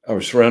 I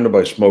was surrounded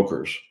by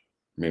smokers.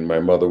 I mean, my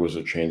mother was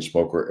a chain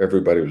smoker.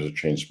 Everybody was a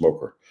chain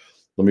smoker.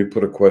 Let me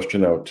put a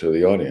question out to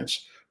the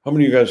audience. How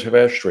many of you guys have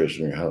ashtrays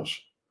in your house?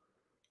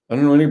 I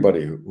don't know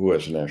anybody who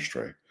has an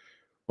ashtray.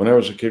 When I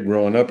was a kid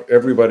growing up,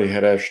 everybody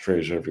had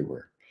ashtrays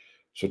everywhere.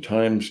 So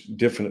times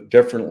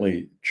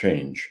definitely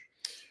change.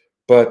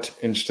 But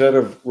instead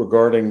of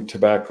regarding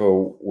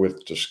tobacco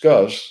with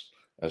disgust,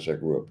 as I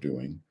grew up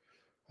doing,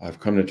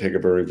 I've come to take a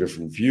very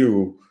different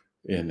view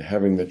in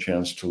having the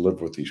chance to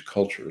live with these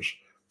cultures.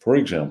 For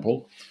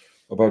example,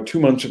 about 2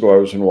 months ago, I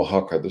was in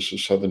Oaxaca. This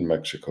is southern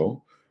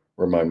Mexico,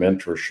 where my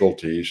mentor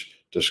Schultes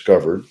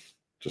discovered,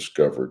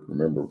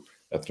 remember,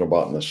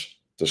 ethnobotanists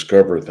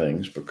discover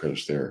things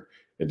because they're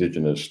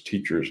indigenous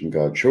teachers and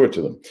God show it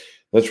to them.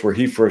 That's where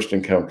he first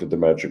encountered the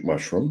magic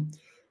mushroom,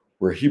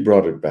 where he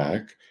brought it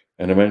back.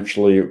 And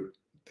eventually,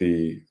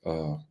 the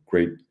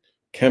great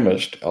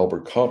chemist,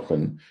 Albert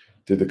Kaufman,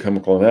 did the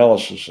chemical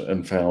analysis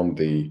and found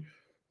the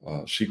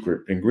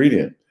secret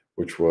ingredient,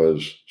 which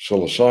was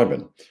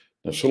psilocybin.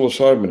 Now,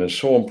 psilocybin is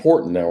so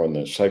important now in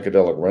the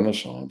psychedelic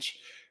renaissance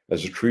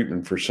as a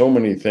treatment for so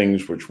many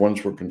things which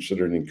once were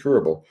considered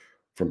incurable,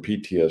 from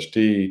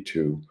PTSD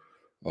to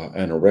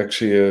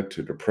anorexia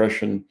to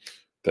depression,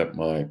 that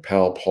my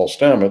pal Paul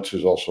Stamets,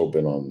 who's also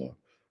been on the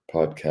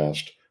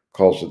podcast,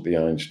 calls it the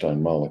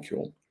Einstein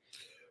molecule.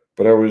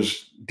 But I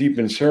was deep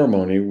in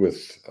ceremony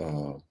with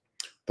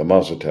the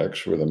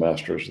Mazatecs, who are the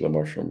masters of the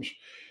mushrooms,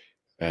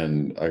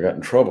 and I got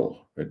in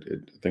trouble.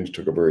 Things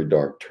took a very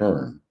dark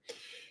turn.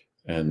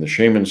 And the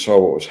shaman saw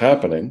what was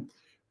happening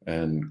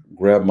and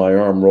grabbed my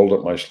arm, rolled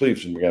up my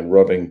sleeves, and began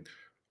rubbing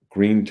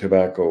green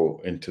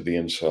tobacco into the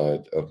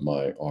inside of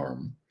my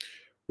arm,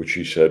 which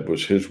he said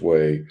was his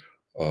way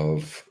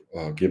of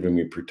giving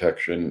me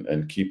protection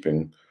and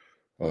keeping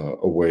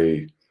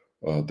away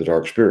the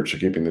dark spirits, or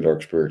keeping the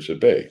dark spirits at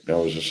bay.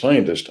 Now, as a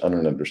scientist, I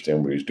don't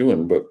understand what he's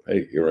doing, but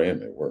hey, here I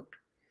am, it worked.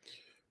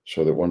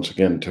 So that once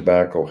again,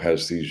 tobacco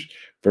has these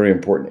very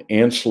important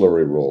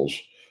ancillary roles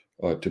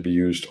to be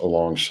used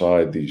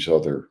alongside these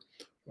other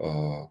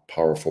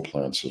powerful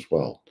plants as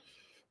well.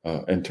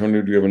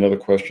 Antonio, do you have another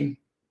question?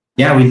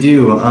 Yeah, we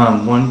do.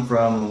 One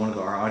from one of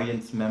our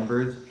audience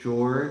members,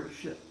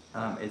 George,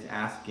 is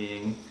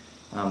asking,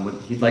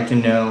 he'd like to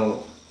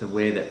know the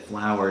way that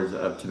flowers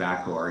of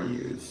tobacco are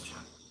used.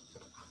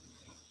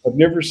 I've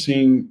never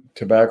seen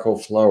tobacco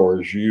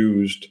flowers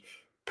used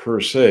per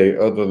se,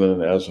 other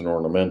than as an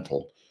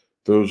ornamental.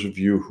 Those of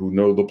you who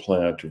know the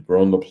plant, who've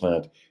grown the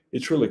plant,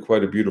 it's really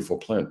quite a beautiful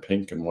plant,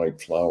 pink and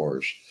white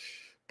flowers.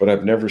 But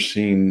I've never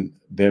seen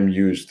them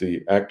use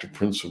the active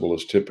principle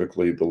as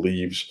typically the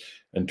leaves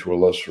and to a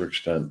lesser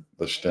extent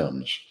the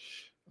stems.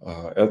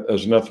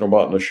 As an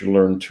ethnobotanist, you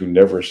learn to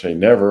never say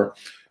never,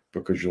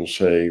 because you'll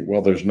say,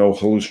 well, there's no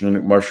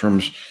hallucinogenic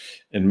mushrooms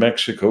in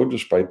Mexico,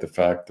 despite the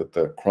fact that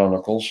the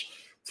chronicles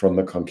from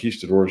the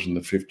conquistadors in the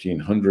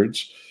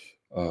 1500s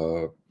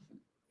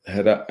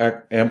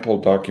had ample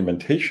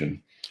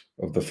documentation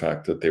of the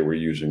fact that they were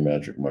using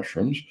magic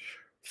mushrooms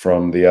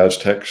from the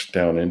Aztecs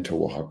down into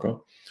Oaxaca.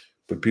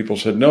 But people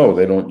said, no,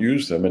 they don't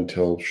use them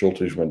until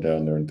Schultes went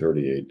down there in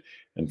 38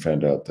 and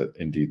found out that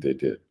indeed they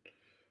did.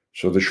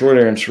 So the short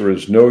answer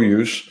is no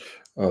use.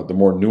 The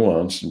more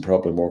nuanced and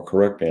probably more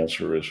correct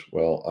answer is,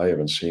 well, I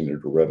haven't seen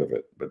it or read of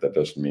it, but that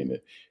doesn't mean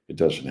it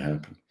doesn't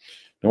happen.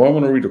 Now, I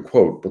want to read a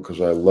quote because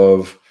I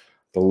love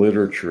the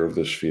literature of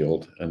this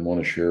field and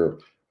want to share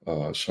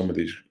some of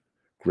these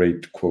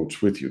great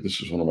quotes with you.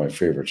 This is one of my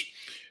favorites.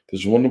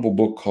 There's a wonderful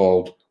book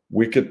called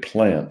Wicked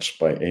Plants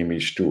by Amy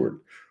Stewart,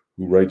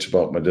 who writes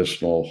about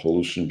medicinal,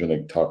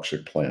 hallucinogenic,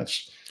 toxic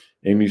plants.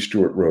 Amy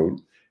Stewart wrote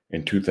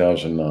in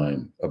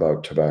 2009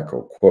 about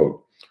tobacco,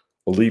 quote,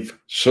 a leaf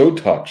so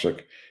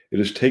toxic it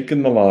has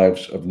taken the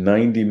lives of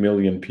 90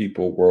 million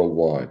people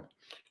worldwide,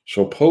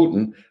 so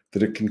potent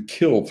that it can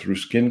kill through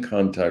skin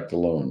contact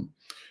alone,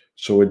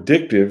 so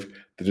addictive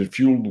that it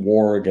fueled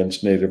war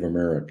against Native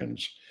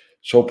Americans,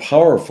 so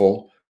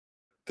powerful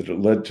that it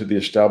led to the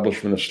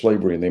establishment of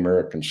slavery in the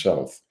American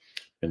South,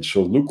 and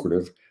so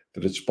lucrative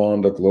that it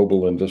spawned a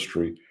global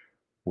industry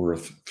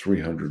worth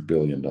 $300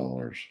 billion.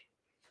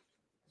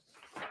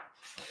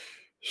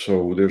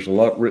 So there's a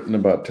lot written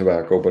about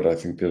tobacco, but I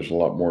think there's a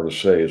lot more to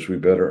say as we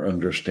better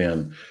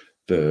understand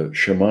the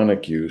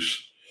shamanic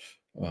use,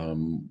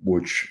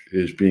 which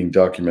is being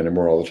documented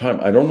more all the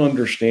time. I don't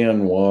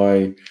understand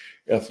why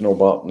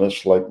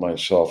ethnobotanists like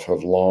myself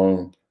have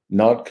long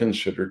not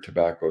considered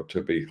tobacco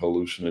to be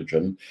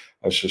hallucinogen.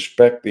 I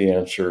suspect the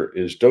answer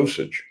is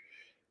dosage.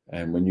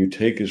 And when you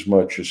take as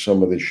much as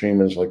some of the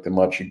shamans like the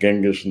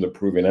Machigengas and the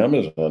Peruvian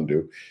Amazon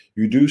do,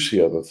 you do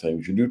see other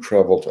things. You do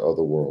travel to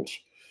other worlds.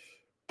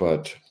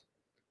 But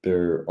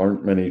there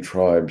aren't many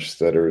tribes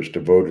that are as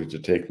devoted to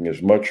taking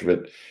as much of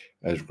it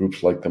as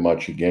groups like the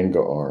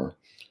Machigenga are.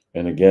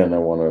 And again, I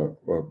want to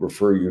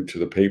refer you to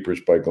the papers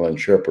by Glenn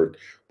Shepard,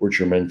 which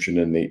are mentioned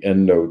in the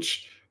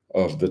endnotes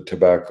of the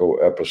tobacco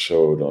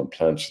episode on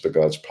Plants of the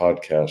Gods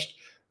podcast,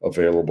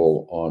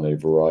 available on a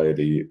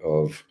variety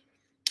of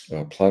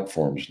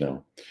platforms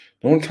now.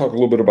 I want to talk a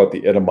little bit about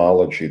the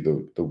etymology,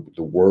 the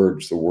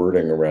words, the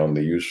wording around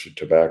the use of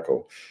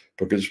tobacco,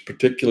 because it's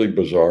particularly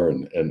bizarre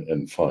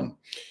and fun.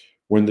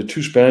 When the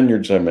two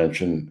Spaniards I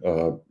mentioned,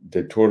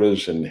 de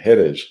Torres and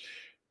Jerez,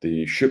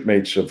 the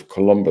shipmates of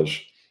Columbus,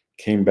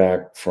 came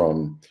back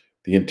from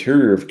the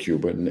interior of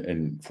Cuba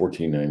in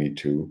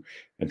 1492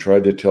 and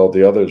tried to tell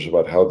the others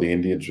about how the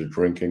Indians were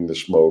drinking the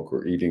smoke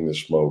or eating the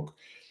smoke,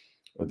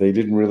 they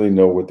didn't really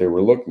know what they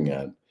were looking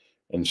at.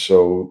 And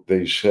so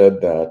they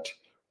said that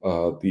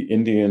the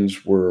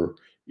Indians were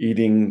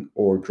eating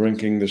or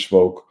drinking the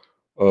smoke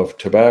of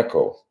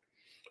tobacco.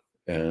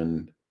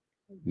 And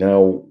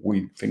now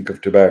we think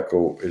of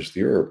tobacco as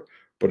the herb,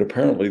 but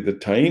apparently the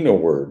Taino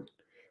word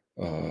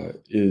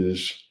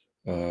is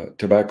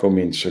tobacco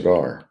means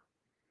cigar,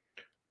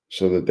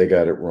 so that they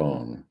got it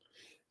wrong.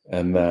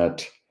 And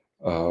that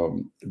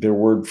the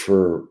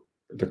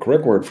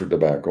correct word for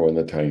tobacco in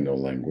the Taino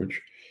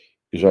language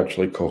is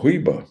actually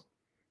cohiba,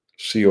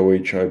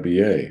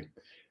 Cohiba.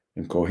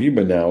 And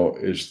Cohiba now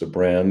is the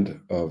brand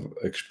of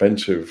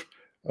expensive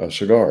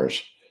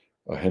cigars,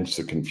 hence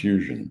the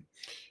confusion.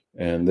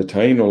 And the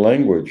Taino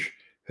language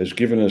has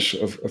given us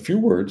a few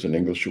words in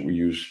English that we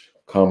use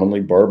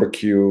commonly: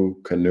 barbecue,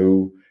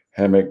 canoe,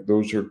 hammock.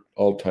 Those are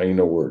all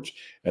Taino words.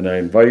 And I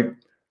invite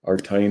our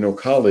Taino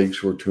colleagues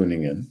who are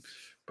tuning in,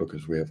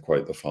 because we have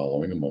quite the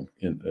following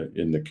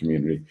in the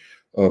community,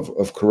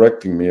 of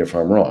correcting me if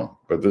I'm wrong.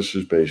 But this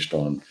is based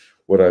on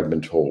what I've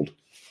been told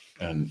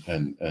and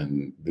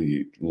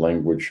the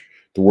language,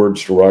 the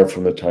words derived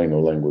from the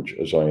Taino language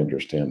as I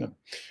understand them.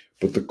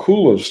 But the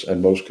coolest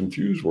and most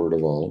confused word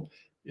of all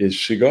is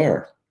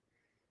cigar.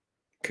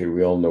 Okay,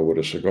 we all know what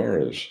a cigar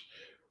is.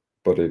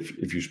 But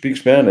if you speak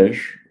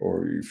Spanish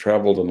or you've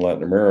traveled in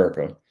Latin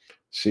America,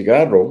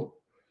 cigarro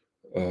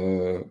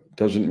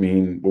doesn't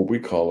mean what we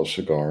call a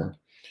cigar.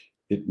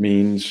 It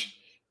means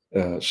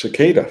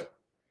cicada.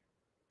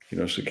 You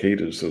know,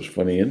 cicadas, those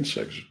funny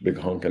insects, big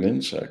honking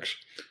insects.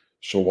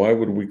 So why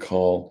would we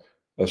call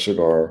a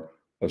cigar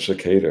a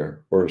cicada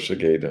or a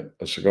cicada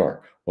a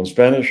cigar? Well, in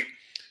Spanish,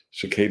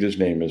 cicada's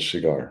name is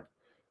cigar.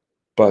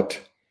 But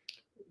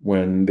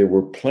when they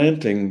were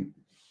planting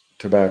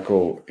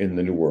tobacco in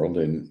the New World,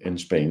 in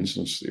Spain,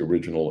 since the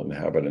original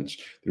inhabitants,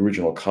 the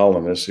original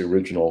colonists, the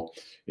original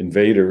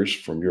invaders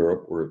from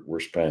Europe were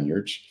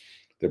Spaniards,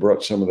 they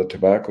brought some of the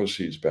tobacco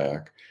seeds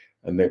back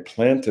and they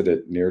planted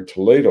it near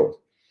Toledo.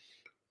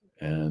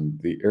 And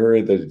the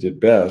area that it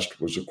did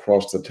best was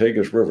across the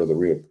Tagus River, the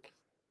Rio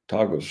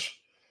Tagus.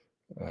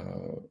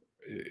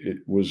 It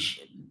was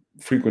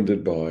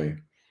frequented by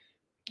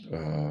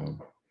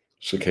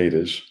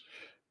cicadas.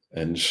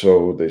 And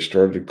so they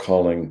started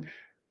calling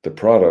the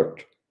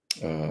product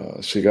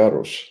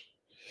cigarros,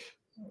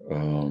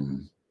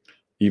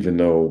 even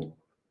though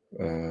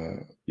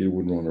you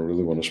wouldn't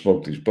really want to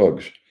smoke these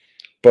bugs.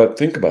 But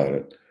think about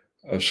it.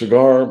 A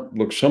cigar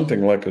looks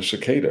something like a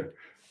cicada.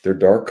 They're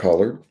dark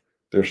colored.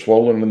 They're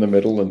swollen in the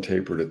middle and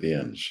tapered at the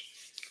ends.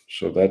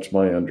 So that's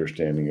my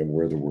understanding of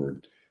where the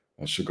word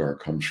cigar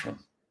comes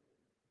from.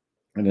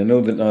 And I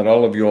know that not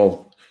all of you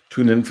all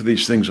tune in for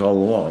these things all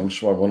along,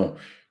 so I want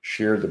to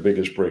share the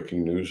biggest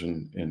breaking news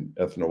in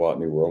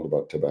ethnobotany world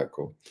about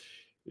tobacco.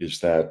 Is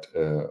that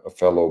a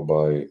fellow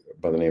by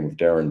the name of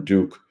Darren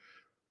Duke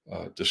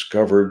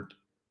discovered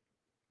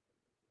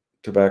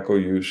tobacco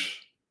use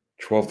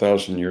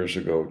 12,000 years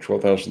ago,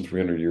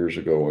 12,300 years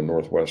ago in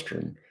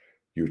northwestern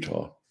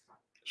Utah.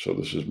 So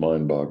this is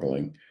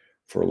mind-boggling.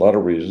 For a lot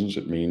of reasons,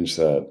 it means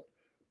that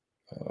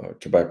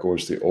tobacco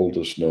is the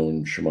oldest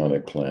known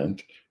shamanic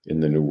plant in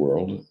the New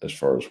World, as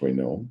far as we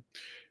know.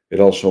 It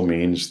also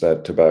means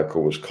that tobacco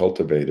was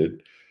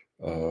cultivated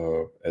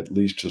at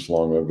least as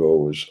long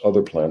ago as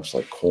other plants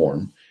like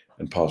corn,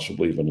 and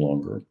possibly even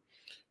longer.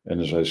 And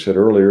as I said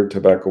earlier,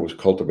 tobacco was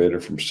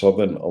cultivated from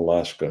southern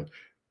Alaska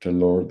to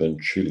northern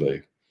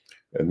Chile.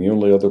 And the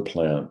only other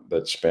plant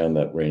that spanned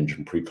that range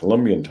in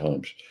pre-Columbian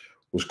times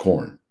was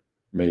corn,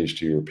 maize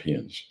to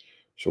Europeans.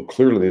 So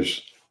clearly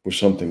this was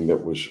something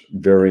that was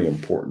very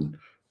important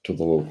to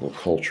the local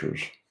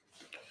cultures.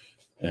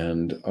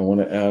 And I want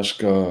to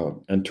ask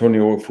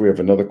Antonio if we have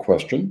another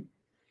question.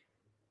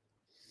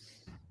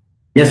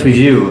 Yes, we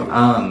do.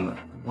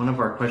 One of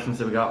our questions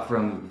that we got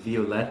from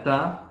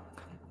Violetta,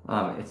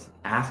 it's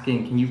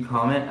asking, can you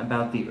comment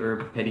about the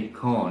herb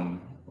pericon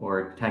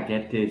or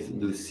Tagetes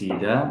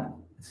lucida,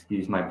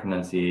 excuse my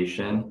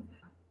pronunciation,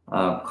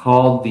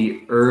 called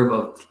the herb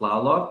of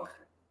Tlaloc,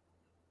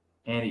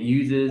 and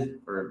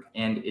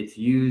it's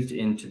used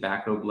in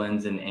tobacco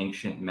blends in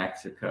ancient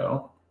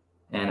Mexico,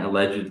 and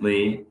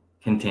allegedly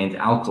contains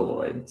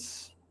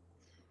alkaloids.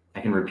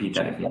 I can repeat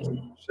that if you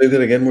need. Say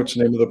that again. What's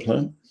the name of the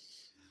plant?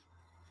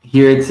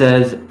 Here it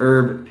says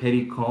herb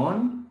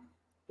pericon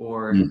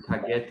or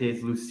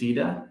Tagetes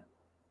lucida,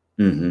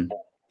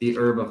 the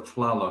herb of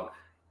Tlaloc.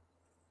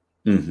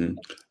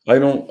 I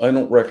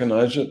don't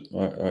recognize it.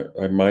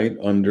 I might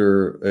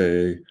under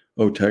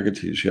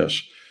Tagetes,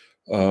 yes.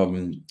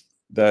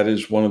 That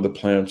is one of the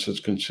plants that's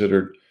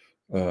considered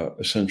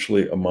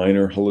essentially a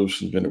minor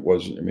hallucinogen. It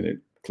wasn't. I mean, it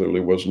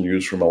clearly wasn't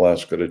used from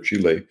Alaska to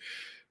Chile.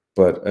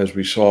 But as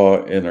we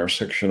saw in our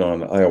section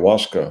on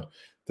ayahuasca,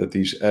 that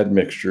these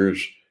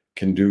admixtures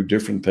can do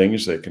different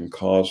things. They can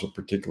cause a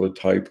particular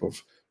type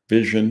of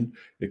vision.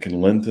 It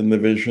can lengthen the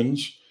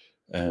visions.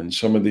 And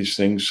some of these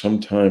things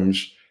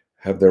sometimes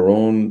have their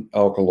own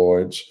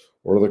alkaloids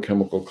or other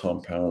chemical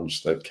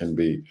compounds that can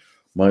be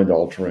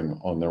mind-altering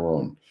on their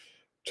own.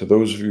 To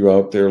those of you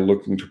out there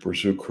looking to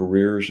pursue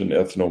careers in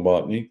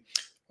ethnobotany,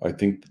 I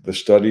think the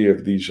study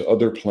of these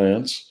other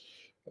plants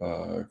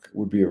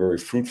would be a very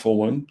fruitful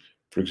one.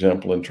 For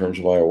example, in terms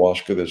of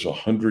ayahuasca, there's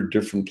 100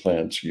 different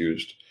plants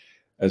used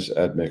as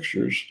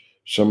admixtures.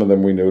 Some of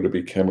them we know to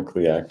be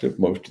chemically active.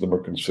 Most of them are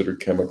considered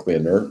chemically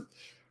inert.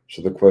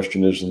 So the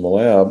question is, in the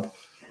lab,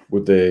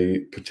 would they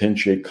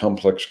potentiate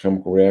complex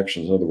chemical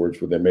reactions? In other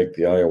words, would they make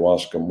the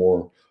ayahuasca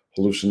more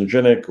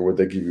hallucinogenic, or would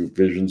they give you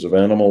visions of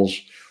animals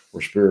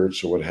or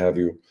spirits or what have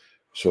you?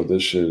 So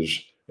this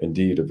is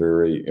indeed a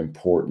very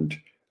important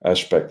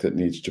aspect that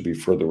needs to be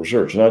further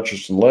researched, not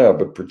just in the lab,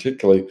 but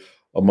particularly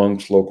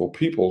amongst local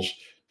peoples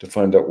to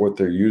find out what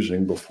they're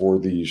using before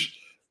these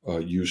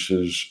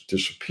uses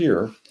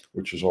disappear,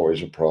 which is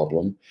always a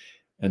problem.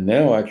 And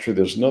now actually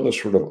there's another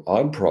sort of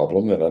odd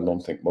problem that I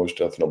don't think most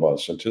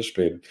ethnobotanists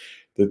anticipated,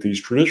 that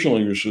these traditional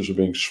uses are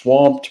being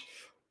swamped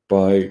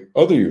by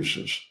other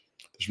uses.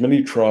 There's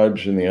many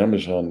tribes in the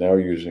Amazon now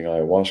using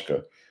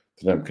ayahuasca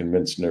that I'm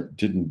convinced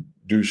didn't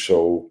do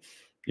so,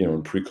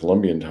 in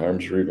pre-Columbian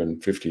times or even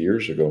 50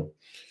 years ago.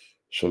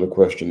 So the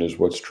question is,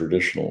 what's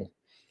traditional?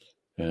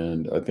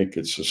 And I think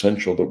it's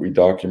essential that we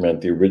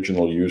document the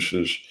original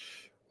uses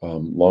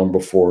long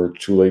before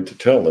it's too late to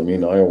tell. I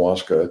mean,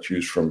 ayahuasca, it's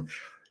used from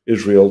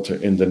Israel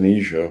to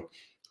Indonesia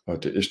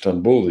to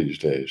Istanbul these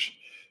days.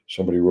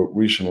 Somebody wrote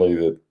recently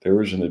that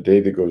there isn't a day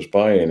that goes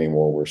by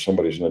anymore where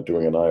somebody's not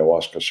doing an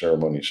ayahuasca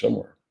ceremony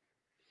somewhere.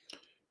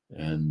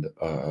 And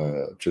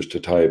just to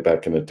tie it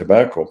back into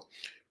tobacco,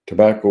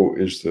 tobacco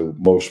is the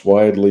most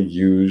widely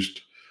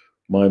used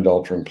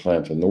mind-altering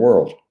plant in the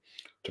world.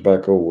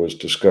 Tobacco was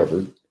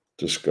discovered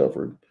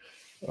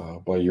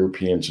by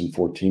Europeans in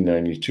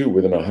 1492.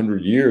 Within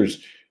 100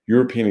 years,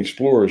 European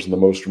explorers in the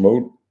most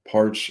remote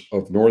parts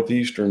of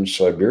northeastern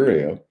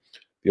Siberia,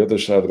 the other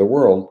side of the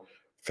world,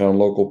 found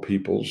local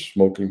peoples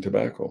smoking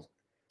tobacco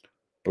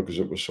because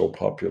it was so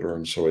popular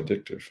and so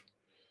addictive.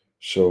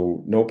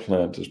 So no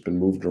plant has been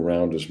moved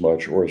around as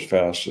much or as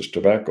fast as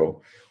tobacco,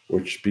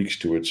 which speaks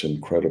to its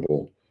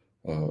incredible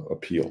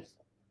appeal.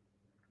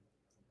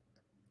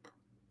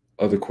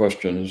 Other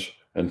questions,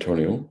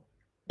 Antonio?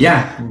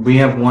 Yeah, we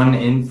have one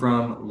in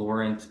from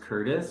Lawrence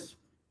Curtis.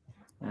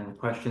 And the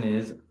question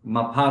is,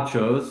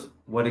 mapachos,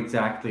 what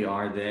exactly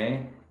are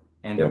they?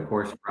 And of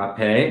course,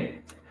 rapé.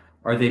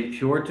 Are they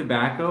pure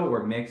tobacco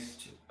or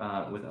mixed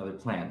with other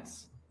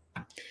plants?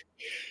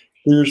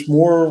 There's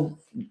more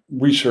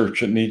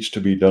research that needs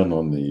to be done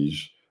on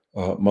these.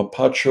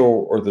 Mapacho,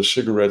 or the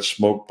cigarettes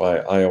smoked by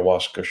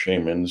ayahuasca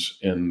shamans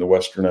in the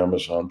Western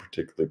Amazon,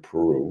 particularly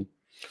Peru,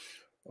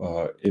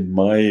 In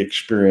my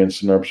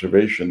experience and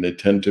observation, they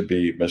tend to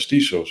be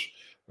mestizos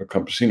or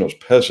campesinos,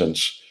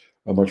 peasants,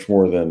 much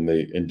more than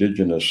the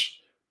indigenous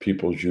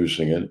peoples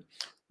using it.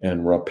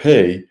 And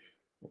rape,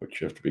 which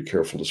you have to be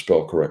careful to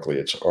spell correctly,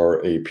 it's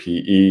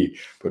R-A-P-E,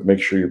 but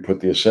make sure you put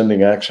the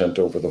ascending accent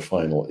over the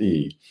final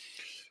E.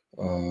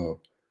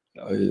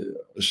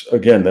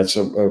 Again, that's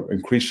a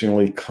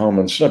increasingly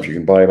common stuff. You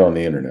can buy it on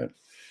the internet.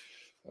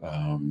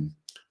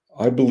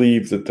 I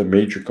believe that the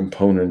major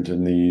component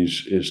in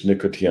these is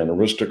Nicotiana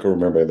rustica.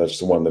 Remember, that's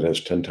the one that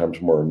has 10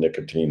 times more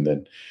nicotine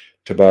than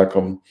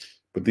tobacco,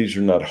 but these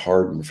are not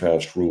hard and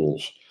fast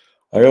rules.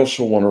 I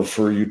also want to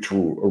refer you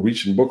to a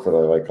recent book that I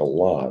like a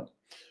lot,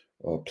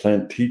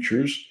 Plant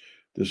Teachers.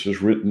 This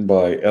is written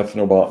by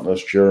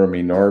ethnobotanist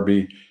Jeremy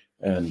Narby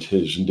and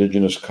his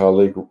indigenous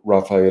colleague,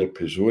 Rafael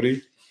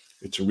Pizzuri.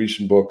 It's a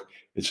recent book.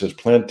 It says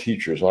Plant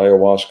Teachers,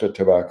 Ayahuasca,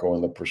 Tobacco,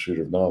 and the Pursuit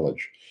of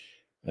Knowledge.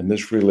 And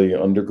this really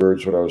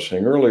undergirds what I was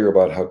saying earlier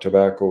about how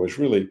tobacco is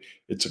really,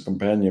 it's a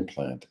companion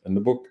plant. And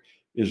the book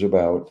is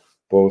about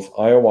both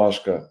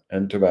ayahuasca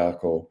and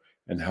tobacco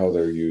and how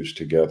they're used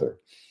together.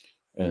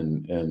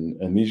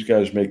 And these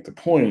guys make the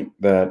point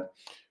that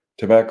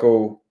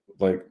tobacco,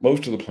 like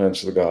most of the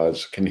plants of the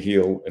gods, can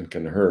heal and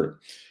can hurt.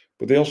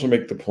 But they also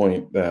make the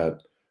point that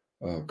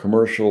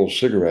commercial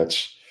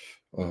cigarettes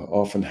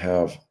often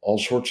have all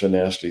sorts of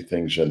nasty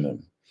things in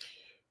them.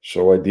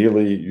 So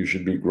ideally, you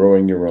should be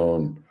growing your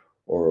own,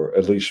 or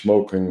at least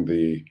smoking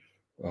the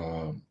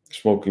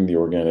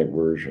organic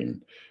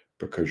version,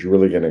 because you're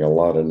really getting a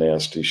lot of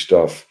nasty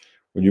stuff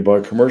when you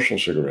buy commercial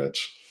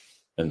cigarettes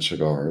and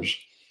cigars.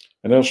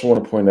 And I also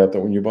want to point out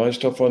that when you buy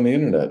stuff on the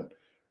internet,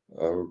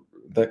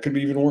 that could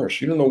be even worse.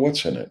 You don't know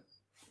what's in it.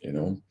 You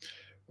know,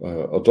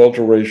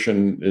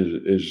 adulteration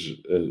is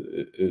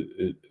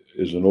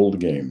an old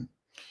game.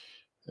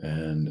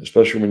 And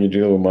especially when you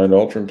deal with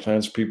mind-altering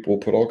plants, people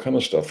put all kind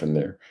of stuff in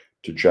there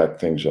to jack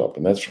things up.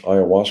 And that's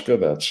ayahuasca,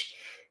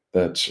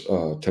 that's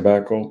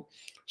tobacco.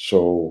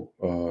 So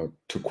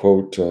to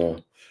quote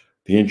the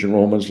ancient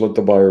Romans, let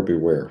the buyer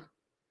beware.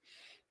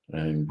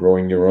 And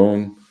growing your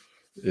own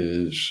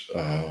is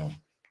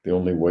the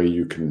only way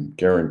you can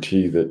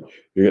guarantee that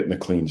you're getting the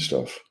clean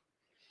stuff.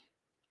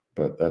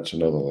 But that's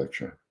another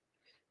lecture.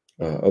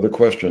 Other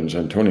questions,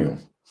 Antonio?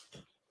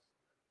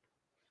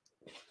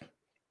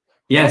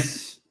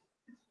 Yes.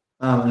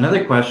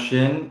 Another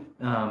question,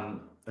 a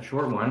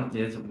short one,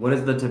 is what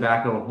is the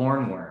tobacco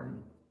hornworm?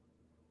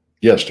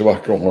 Yes,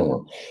 tobacco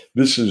hornworm.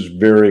 This is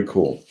very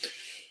cool.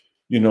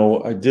 You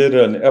know, I did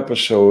an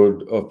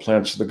episode of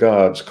Plants of the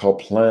Gods called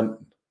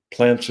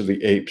Plants of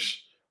the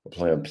Apes,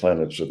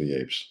 Planets of the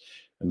Apes.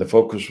 And the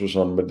focus was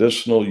on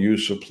medicinal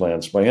use of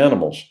plants by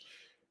animals.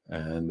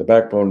 And the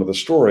backbone of the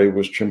story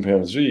was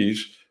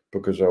chimpanzees,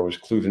 because I was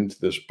clued into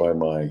this by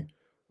my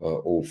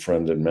old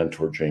friend and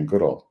mentor, Jane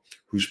Goodall,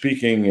 who's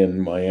speaking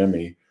in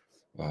Miami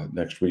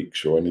next week.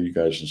 So I know you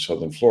guys in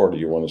Southern Florida,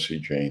 you want to see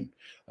Jane.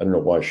 I don't know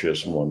why she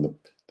hasn't won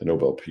the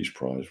Nobel Peace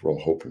Prize. We're all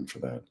hoping for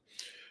that.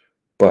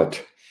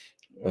 But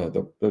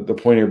the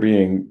point here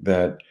being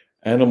that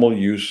animal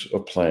use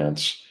of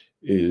plants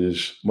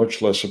is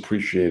much less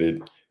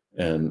appreciated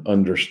and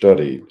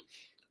understudied.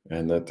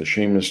 And that the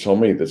shamans tell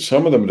me that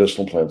some of the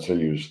medicinal plants they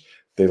use,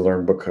 they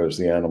learn because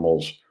the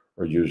animals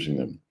are using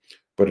them.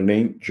 But it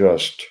ain't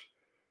just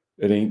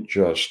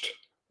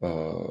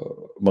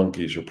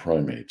monkeys or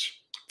primates.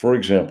 For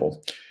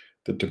example,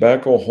 the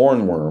tobacco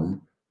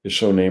hornworm is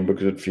so named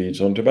because it feeds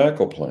on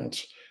tobacco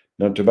plants.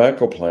 Now,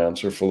 tobacco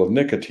plants are full of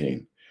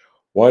nicotine.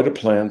 Why do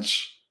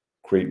plants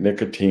create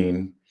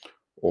nicotine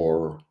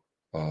or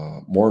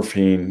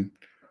morphine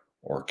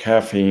or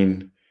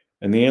caffeine?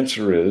 And the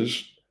answer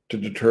is to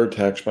deter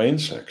attacks by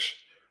insects.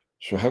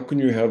 So how can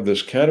you have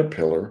this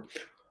caterpillar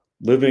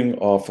living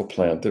off a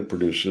plant that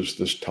produces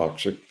this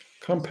toxic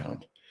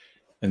compound?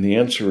 And the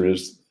answer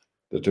is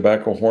the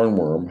tobacco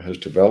hornworm has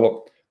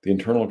developed the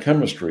internal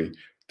chemistry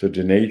to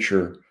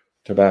denature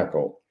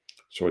tobacco,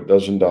 so it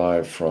doesn't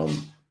die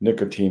from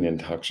nicotine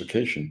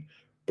intoxication.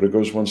 But it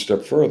goes one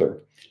step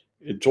further.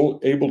 It's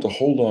able to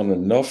hold on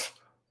enough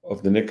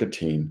of the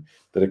nicotine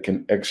that it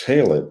can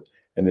exhale it,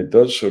 and it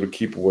does so to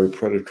keep away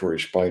predatory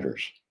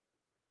spiders.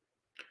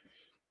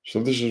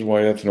 So this is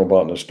why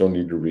ethnobotanists don't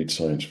need to read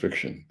science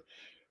fiction,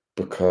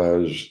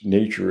 because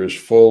nature is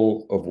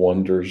full of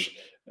wonders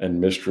and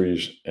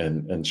mysteries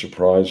and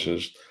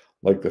surprises,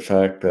 like the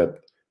fact that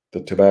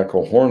the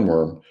tobacco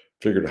hornworm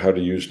figured out how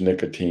to use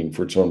nicotine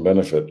for its own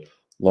benefit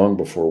long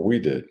before we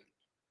did.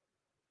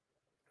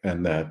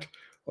 And that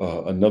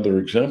another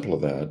example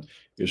of that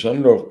is, I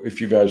don't know if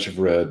you guys have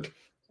read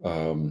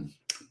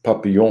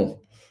Papillon,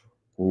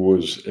 who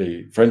was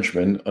a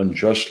Frenchman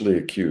unjustly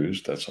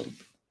accused, that's a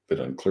bit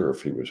unclear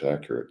if he was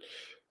accurate,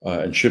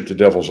 and shipped to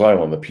Devil's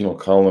Island, the penal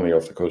colony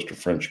off the coast of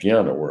French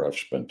Guiana, where I've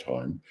spent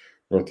time,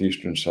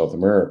 northeastern South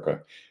America.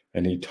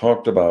 And he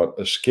talked about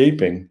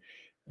escaping,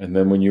 and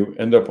then when you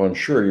end up on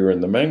shore, you're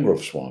in the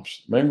mangrove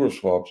swamps. Mangrove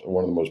swamps are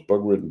one of the most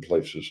bug-ridden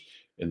places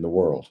in the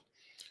world.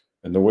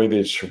 And the way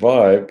they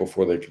survived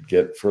before they could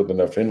get further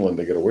enough inland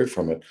to get away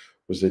from it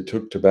was they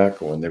took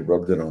tobacco and they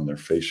rubbed it on their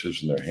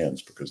faces and their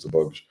hands because the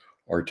bugs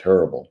are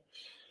terrible.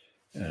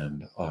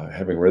 And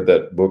having read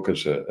that book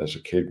as a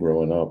kid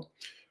growing up,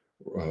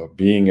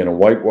 being in a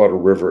Whitewater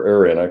River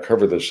area, and I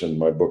cover this in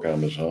my book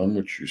Amazon,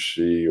 which you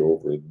see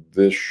over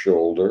this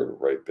shoulder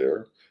right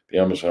there, the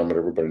Amazon that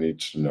everybody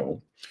needs to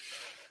know.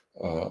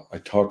 I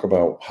talk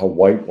about how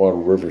Whitewater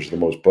River is the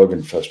most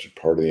bug-infested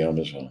part of the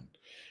Amazon.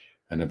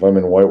 And if I'm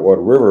in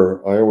Whitewater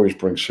River, I always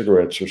bring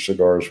cigarettes or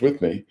cigars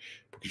with me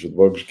because if the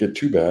bugs get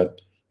too bad,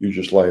 you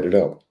just light it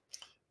up.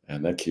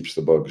 And that keeps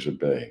the bugs at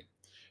bay.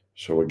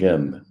 So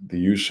again, the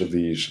use of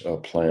these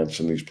plants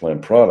and these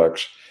plant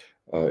products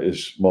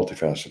is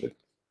multifaceted.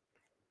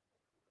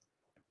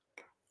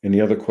 Any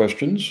other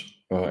questions?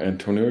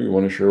 Antonio, you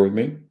want to share with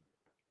me?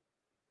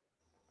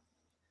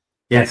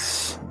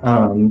 Yes.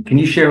 Can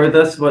you share with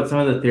us what some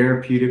of the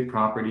therapeutic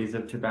properties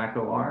of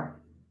tobacco are?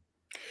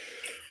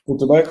 Well,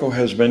 tobacco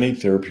has many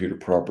therapeutic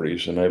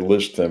properties, and I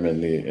list them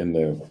in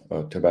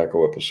the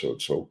tobacco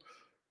episode. So,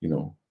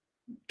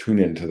 tune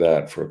into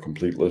that for a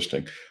complete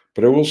listing.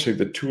 But I will say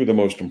that two of the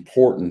most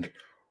important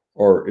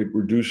are it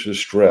reduces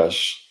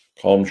stress,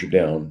 calms you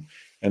down,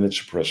 and it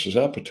suppresses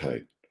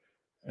appetite.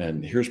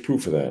 And here's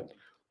proof of that.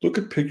 Look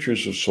at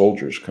pictures of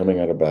soldiers coming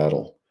out of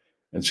battle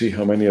and see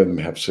how many of them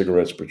have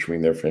cigarettes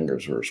between their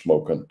fingers or are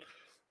smoking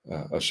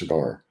a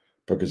cigar,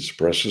 because it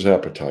suppresses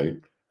appetite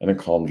and it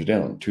calms you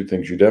down. Two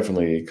things you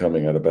definitely need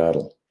coming out of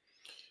battle.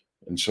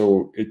 And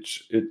so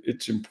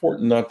it's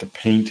important not to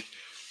paint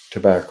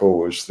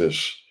tobacco as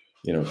this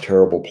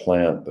terrible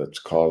plant that's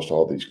caused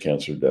all these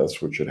cancer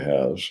deaths, which it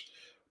has,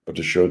 but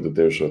to show that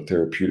there's a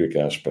therapeutic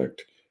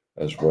aspect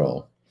as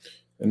well.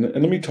 And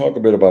let me talk a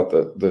bit about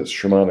the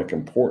shamanic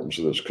importance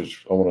of this, because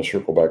I want to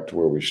circle back to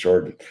where we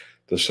started.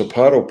 The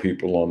Zapata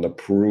people on the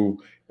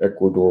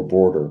Peru-Ecuador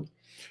border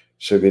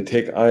say they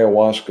take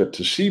ayahuasca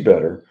to see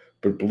better,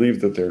 but believe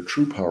that their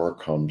true power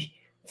comes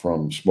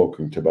from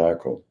smoking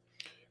tobacco.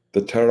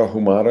 The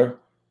Tarahumara,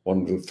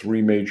 one of the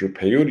three major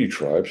peyote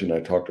tribes, and I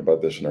talked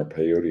about this in our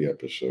peyote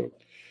episode,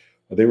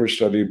 they were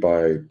studied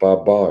by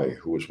Bob Bai,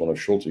 who was one of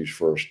Schulte's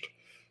first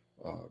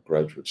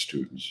graduate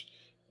students.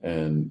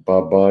 And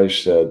Bob Bai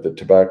said that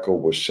tobacco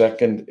was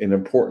second in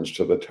importance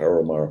to the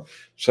Tarahumara,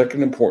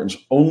 second importance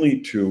only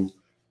to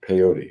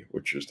peyote,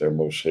 which is their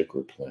most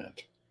sacred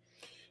plant.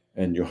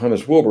 And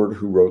Johannes Wilbert,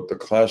 who wrote the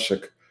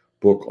classic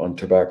book on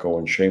tobacco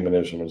and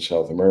shamanism in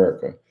South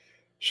America,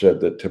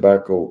 said that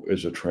tobacco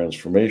is a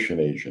transformation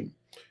agent.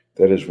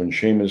 That is, when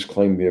shamans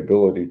claim the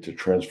ability to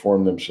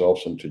transform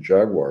themselves into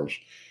jaguars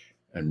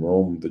and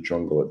roam the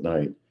jungle at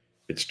night,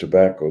 it's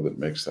tobacco that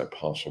makes that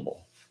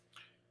possible.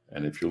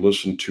 And if you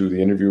listen to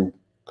the interview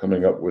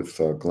coming up with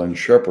Glenn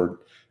Shepard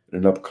in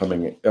an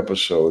upcoming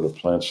episode of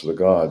Plants of the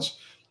Gods,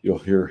 you'll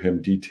hear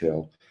him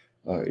detail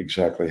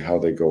exactly how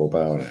they go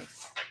about it.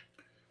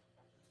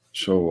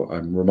 So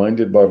I'm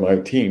reminded by my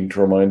team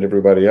to remind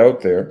everybody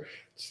out there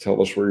to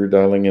tell us where you're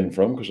dialing in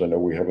from, because I know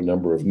we have a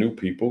number of new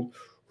people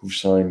who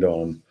signed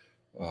on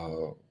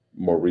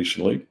more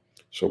recently.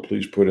 So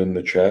please put in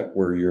the chat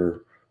where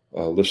you're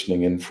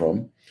listening in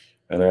from.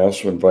 And I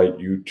also invite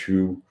you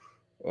to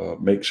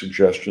make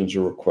suggestions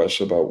or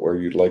requests about where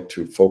you'd like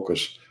to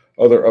focus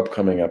other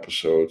upcoming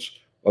episodes,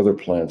 other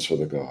plants of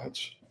the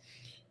gods.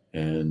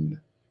 And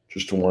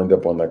just to wind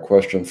up on that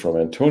question from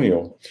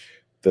Antonio,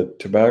 that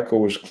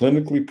tobacco is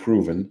clinically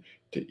proven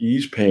to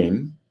ease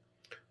pain,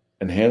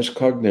 enhance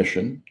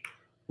cognition,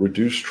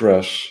 reduce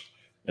stress,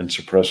 and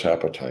suppress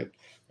appetite.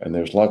 And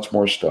there's lots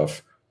more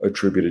stuff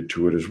attributed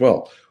to it as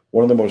well.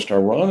 One of the most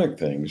ironic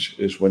things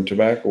is when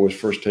tobacco was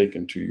first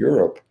taken to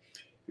Europe,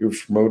 it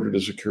was promoted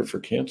as a cure for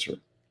cancer.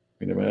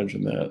 I mean,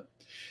 imagine that.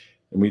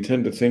 And we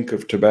tend to think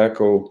of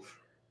tobacco,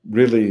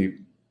 really,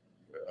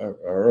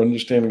 our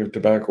understanding of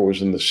tobacco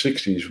was in the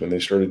 60s when they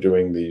started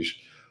doing these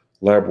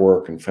lab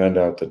work and found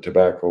out that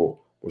tobacco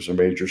was a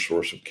major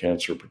source of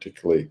cancer,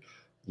 particularly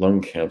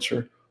lung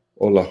cancer.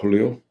 Hola,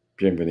 Julio,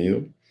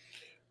 bienvenido.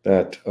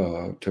 That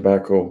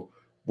tobacco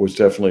was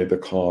definitely the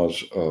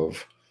cause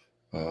of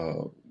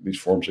these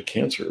forms of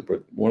cancer.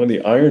 But one of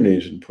the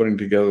ironies in putting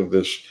together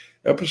this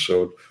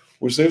episode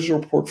was there's a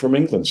report from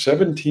England,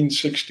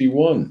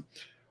 1761.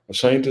 A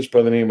scientist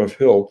by the name of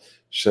Hill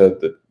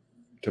said that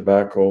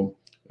tobacco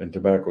and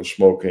tobacco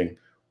smoking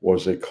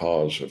was a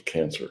cause of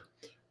cancer.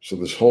 So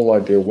this whole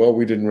idea, well,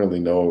 we didn't really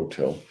know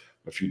till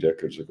a few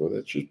decades ago,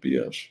 that's just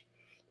BS.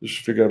 This was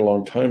figured out a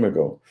long time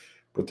ago.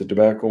 But the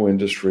tobacco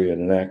industry, in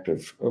an act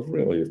of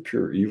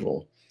pure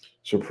evil,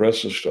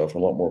 suppresses stuff,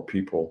 and a lot more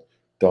people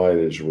died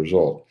as a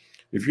result.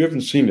 If you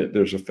haven't seen it,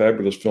 there's a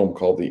fabulous film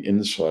called The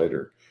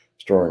Insider,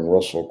 starring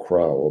Russell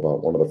Crowe,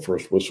 about one of the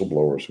first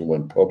whistleblowers who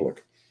went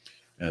public,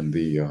 and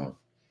the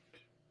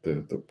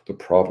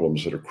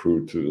problems that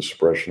accrued through the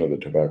suppression of the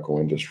tobacco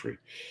industry.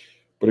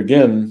 But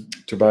again,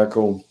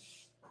 tobacco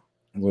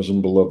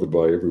wasn't beloved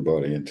by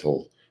everybody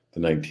until the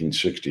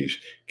 1960s.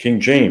 King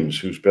James,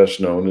 who's best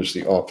known as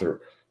the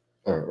author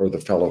or the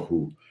fellow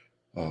who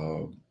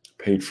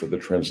paid for the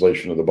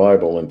translation of the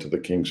Bible into the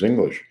King's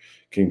English,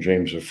 King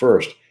James I,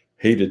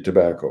 hated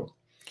tobacco.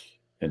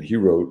 And he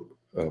wrote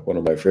one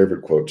of my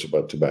favorite quotes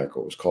about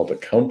tobacco. It was called "A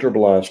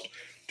Counterblast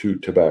to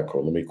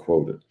Tobacco." Let me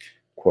quote it.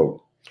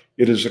 Quote,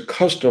 "It is a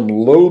custom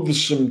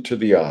loathsome to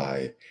the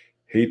eye,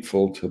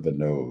 hateful to the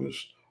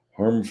nose,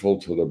 harmful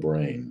to the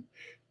brain,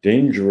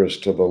 dangerous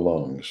to the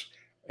lungs,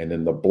 and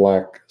in the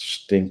black,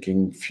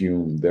 stinking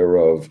fume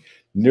thereof,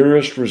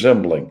 nearest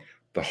resembling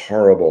the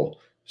horrible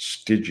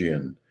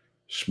Stygian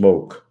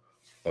smoke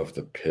of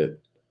the pit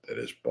that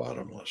is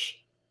bottomless."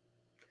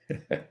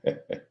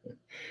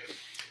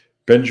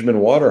 Benjamin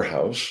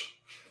Waterhouse,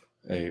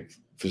 a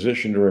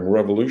physician during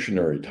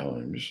revolutionary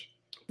times,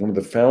 one of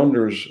the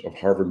founders of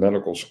Harvard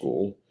Medical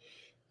School,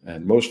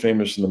 and most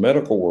famous in the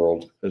medical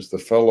world as the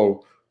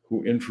fellow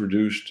who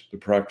introduced the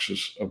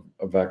practice of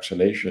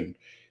vaccination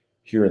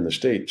here in the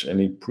States. And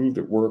he proved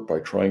it worked by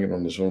trying it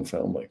on his own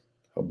family.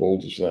 How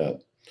bold is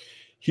that?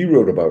 He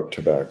wrote about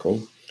tobacco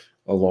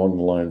along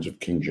the lines of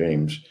King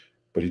James,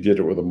 but he did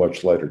it with a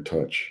much lighter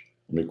touch.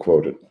 Let me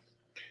quote it.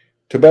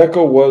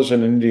 "Tobacco was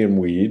an Indian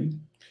weed.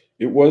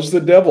 It was the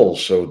devil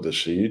sowed the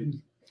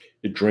seed.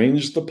 It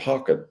drains the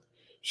pocket,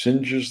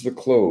 singes the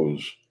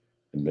clothes,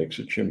 and makes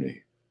a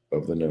chimney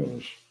of the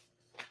nose."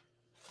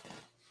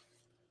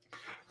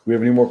 Do we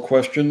have any more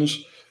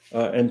questions,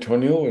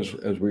 Antonio,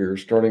 as we are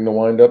starting to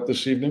wind up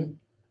this evening?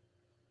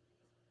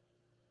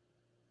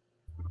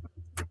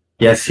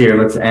 Yes, here.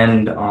 Let's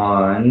end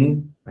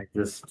on, I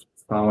just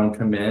saw one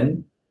come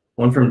in.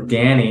 One from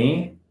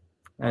Danny.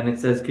 And it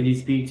says, could you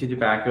speak to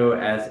tobacco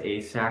as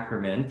a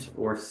sacrament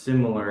or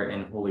similar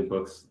in holy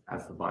books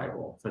as the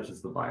Bible, such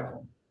as the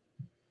Bible?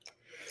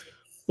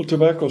 Well,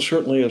 tobacco is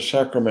certainly a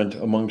sacrament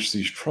amongst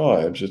these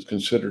tribes. It's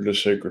considered a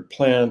sacred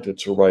plant.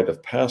 It's a rite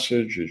of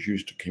passage. It's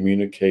used to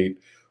communicate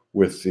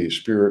with the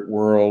spirit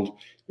world.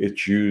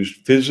 It's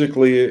used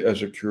physically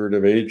as a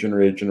curative agent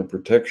or agent of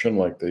protection,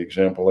 like the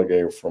example I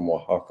gave from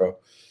Oaxaca.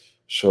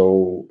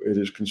 So it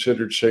is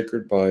considered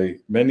sacred by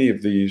many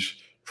of these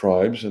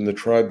tribes. And the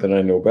tribe that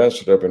I know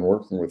best, that I've been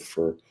working with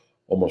for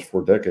almost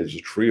 4 decades,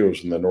 the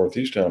trios in the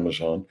Northeast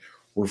Amazon,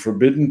 were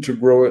forbidden to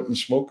grow it and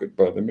smoke it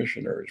by the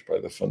missionaries, by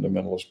the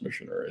fundamentalist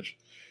missionaries,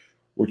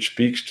 which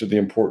speaks to the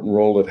important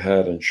role it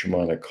had in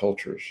shamanic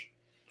cultures.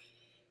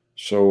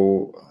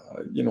 So,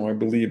 I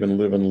believe in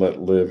live and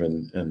let live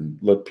and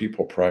let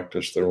people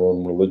practice their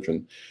own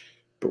religion.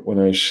 But when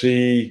I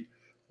see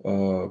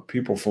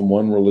people from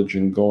one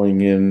religion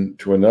going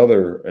into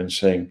another and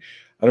saying,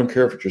 I don't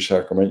care if it's your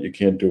sacrament, you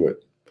can't do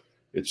it.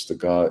 It's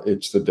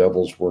the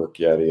devil's work,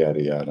 yada,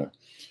 yada, yada.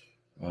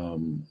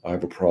 I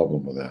have a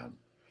problem with that.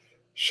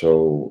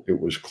 So it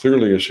was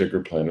clearly a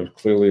sacred plan. It was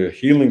clearly a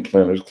healing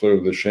plan. It was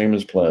clearly the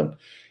shaman's plan.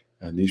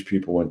 And these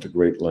people went to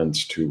great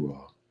lengths to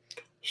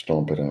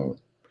stomp it out.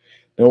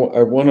 Now,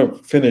 I want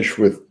to finish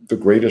with the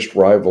greatest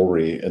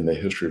rivalry in the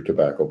history of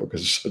tobacco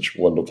because it's such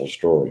a wonderful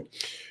story.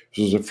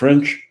 This was a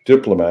French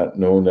diplomat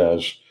known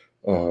as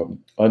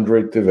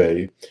André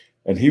Thivet,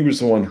 and he was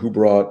the one who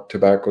brought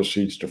tobacco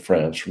seeds to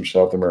France from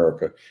South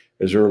America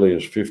as early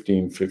as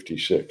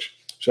 1556.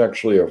 He's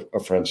actually a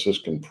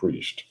Franciscan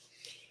priest.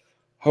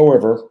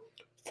 However,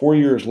 4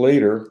 years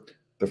later,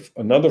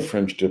 another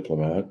French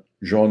diplomat,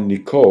 Jean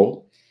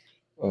Nicot,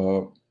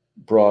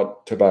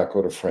 brought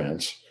tobacco to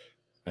France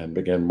and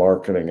began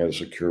marketing it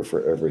as a cure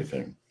for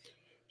everything.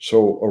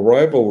 So a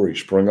rivalry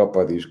sprung up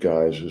by these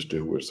guys as to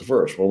who was the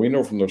first. Well, we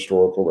know from the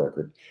historical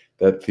record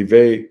that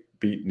Thivet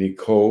beat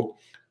Nicot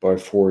by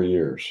 4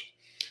 years.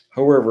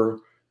 However,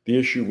 the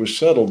issue was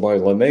settled by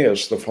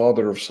Linnaeus, the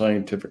father of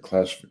scientific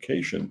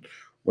classification,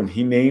 when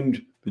he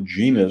named the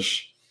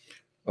genus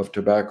of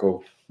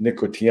tobacco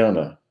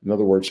Nicotiana. In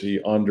other words,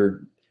 he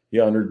honored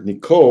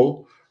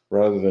Nicot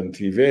rather than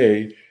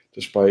Thivet,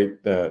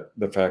 despite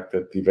the fact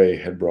that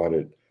Thivet had brought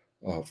it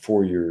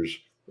 4 years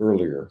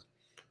earlier.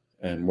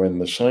 And when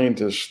the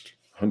scientists,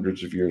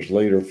 hundreds of years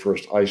later,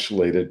 first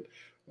isolated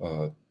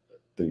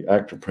the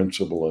active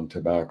principle in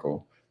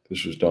tobacco,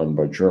 this was done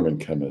by German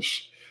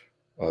chemists,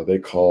 they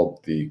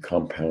called the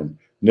compound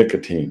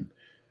nicotine.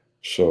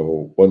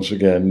 So once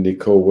again,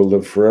 Nicot will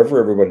live forever.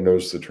 Everybody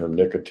knows the term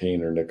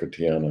nicotine or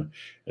nicotiana,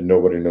 and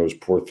nobody knows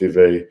poor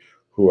Thivet,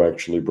 who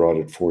actually brought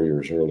it 4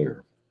 years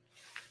earlier.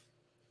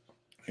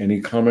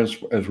 Any comments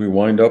as we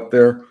wind up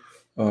there,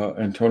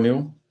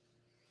 Antonio?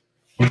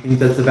 I think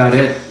that's about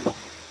it.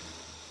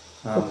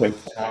 Okay.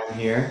 Time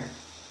here.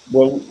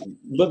 Well,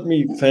 let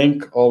me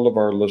thank all of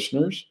our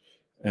listeners,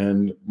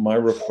 and my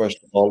request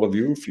to all of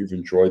you, if you've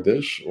enjoyed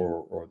this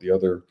or the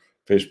other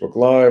Facebook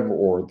Live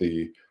or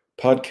the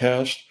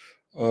podcast,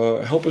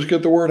 help us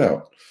get the word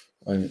out.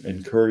 I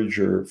encourage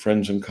your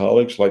friends and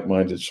colleagues,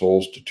 like-minded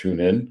souls, to tune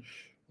in.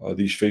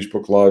 These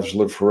Facebook Lives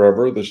live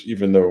forever.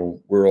 Even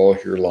though we're all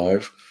here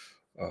live,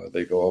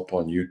 they go up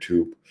on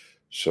YouTube.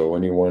 So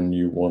anyone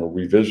you want to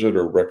revisit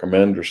or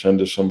recommend or send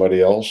to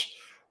somebody else,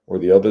 or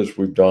the others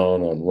we've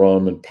done on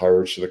rum and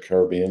Pirates of the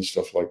Caribbean,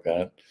 stuff like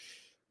that.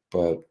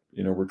 But,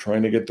 we're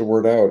trying to get the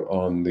word out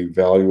on the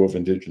value of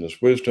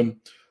indigenous wisdom,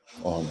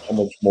 on how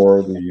much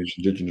more these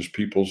indigenous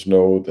peoples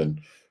know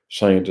than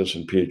scientists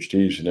and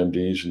PhDs and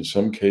MDs in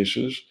some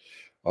cases.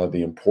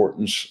 the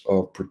importance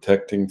of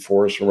protecting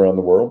forests around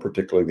the world,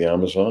 particularly the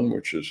Amazon,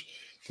 which is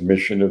the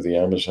mission of the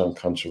Amazon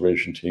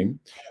Conservation Team.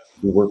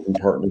 We work in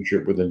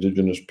partnership with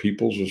indigenous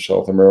peoples of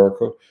South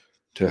America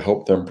to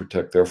help them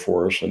protect their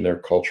forests and their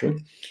culture.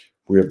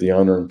 We have the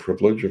honor and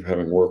privilege of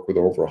having worked with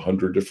over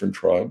 100 different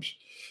tribes.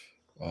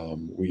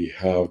 We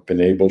have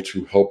been able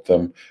to help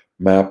them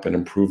map and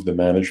improve the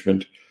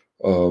management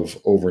of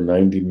over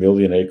 90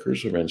 million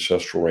acres of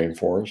ancestral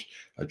rainforest.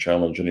 I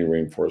challenge any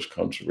rainforest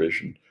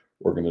conservation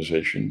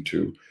organization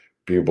to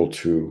be able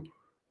to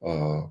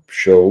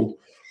show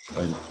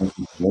and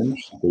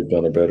they've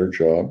done a better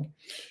job.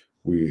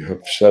 We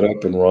have set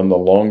up and run the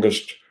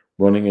longest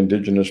running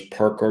indigenous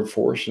park guard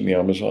force in the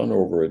Amazon,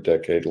 over a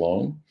decade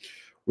long.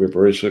 We have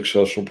very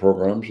successful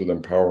programs with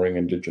empowering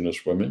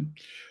indigenous women.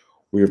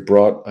 We have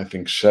brought, I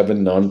think,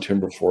 7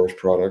 non-timber forest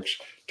products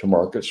to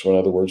market. So in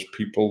other words,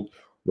 people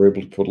were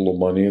able to put a little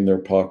money in their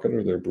pocket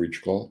or their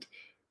breechcloth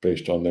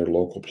based on their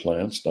local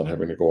plants, not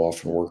having to go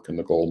off and work in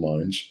the gold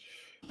mines.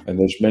 And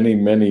there's many,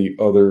 many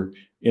other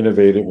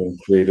innovative and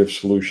creative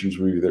solutions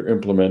we've either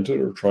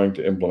implemented or trying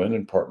to implement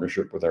in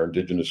partnership with our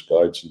indigenous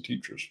guides and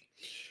teachers.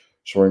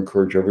 So I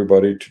encourage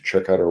everybody to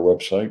check out our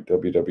website,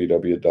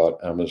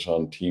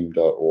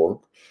 www.amazonteam.org.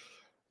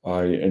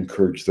 I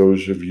encourage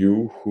those of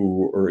you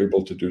who are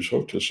able to do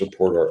so to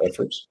support our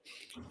efforts.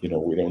 We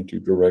don't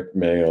do direct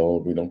mail.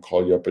 We don't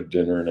call you up at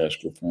dinner and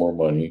ask you for more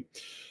money.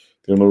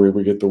 The only way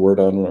we get the word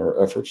out on our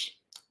efforts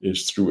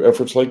is through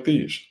efforts like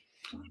these.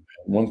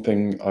 One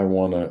thing I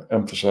want to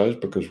emphasize,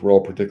 because we're all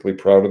particularly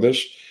proud of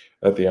this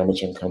at the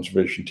Amazon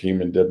Conservation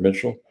Team and Deb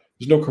Mitchell,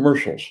 there's no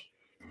commercials.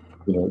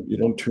 You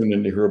don't tune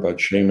in to hear about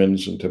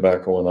shamans and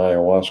tobacco and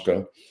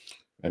ayahuasca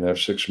and have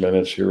 6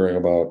 minutes hearing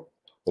about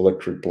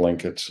electric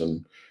blankets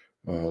and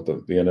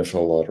the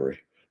NFL lottery.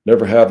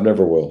 Never have,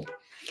 never will.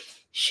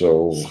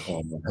 So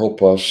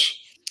help us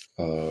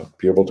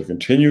be able to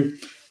continue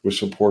with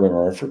supporting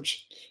our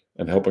efforts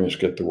and helping us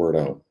get the word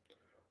out.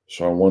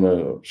 So I want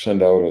to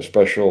send out a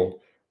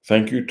special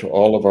thank you to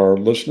all of our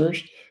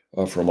listeners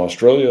from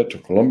Australia to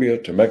Colombia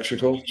to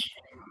Mexico,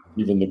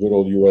 even the good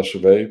old US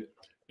of A,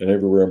 and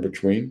everywhere in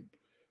between.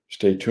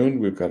 Stay tuned.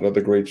 We've got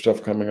other great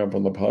stuff coming up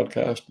on the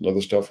podcast and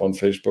other stuff on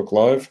Facebook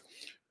Live.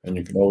 And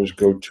you can always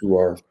go to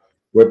our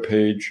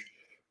webpage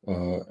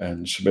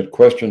and submit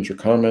questions or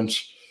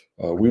comments.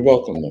 We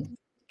welcome them.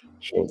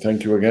 So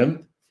thank you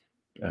again,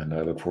 and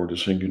I look forward to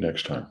seeing you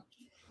next time.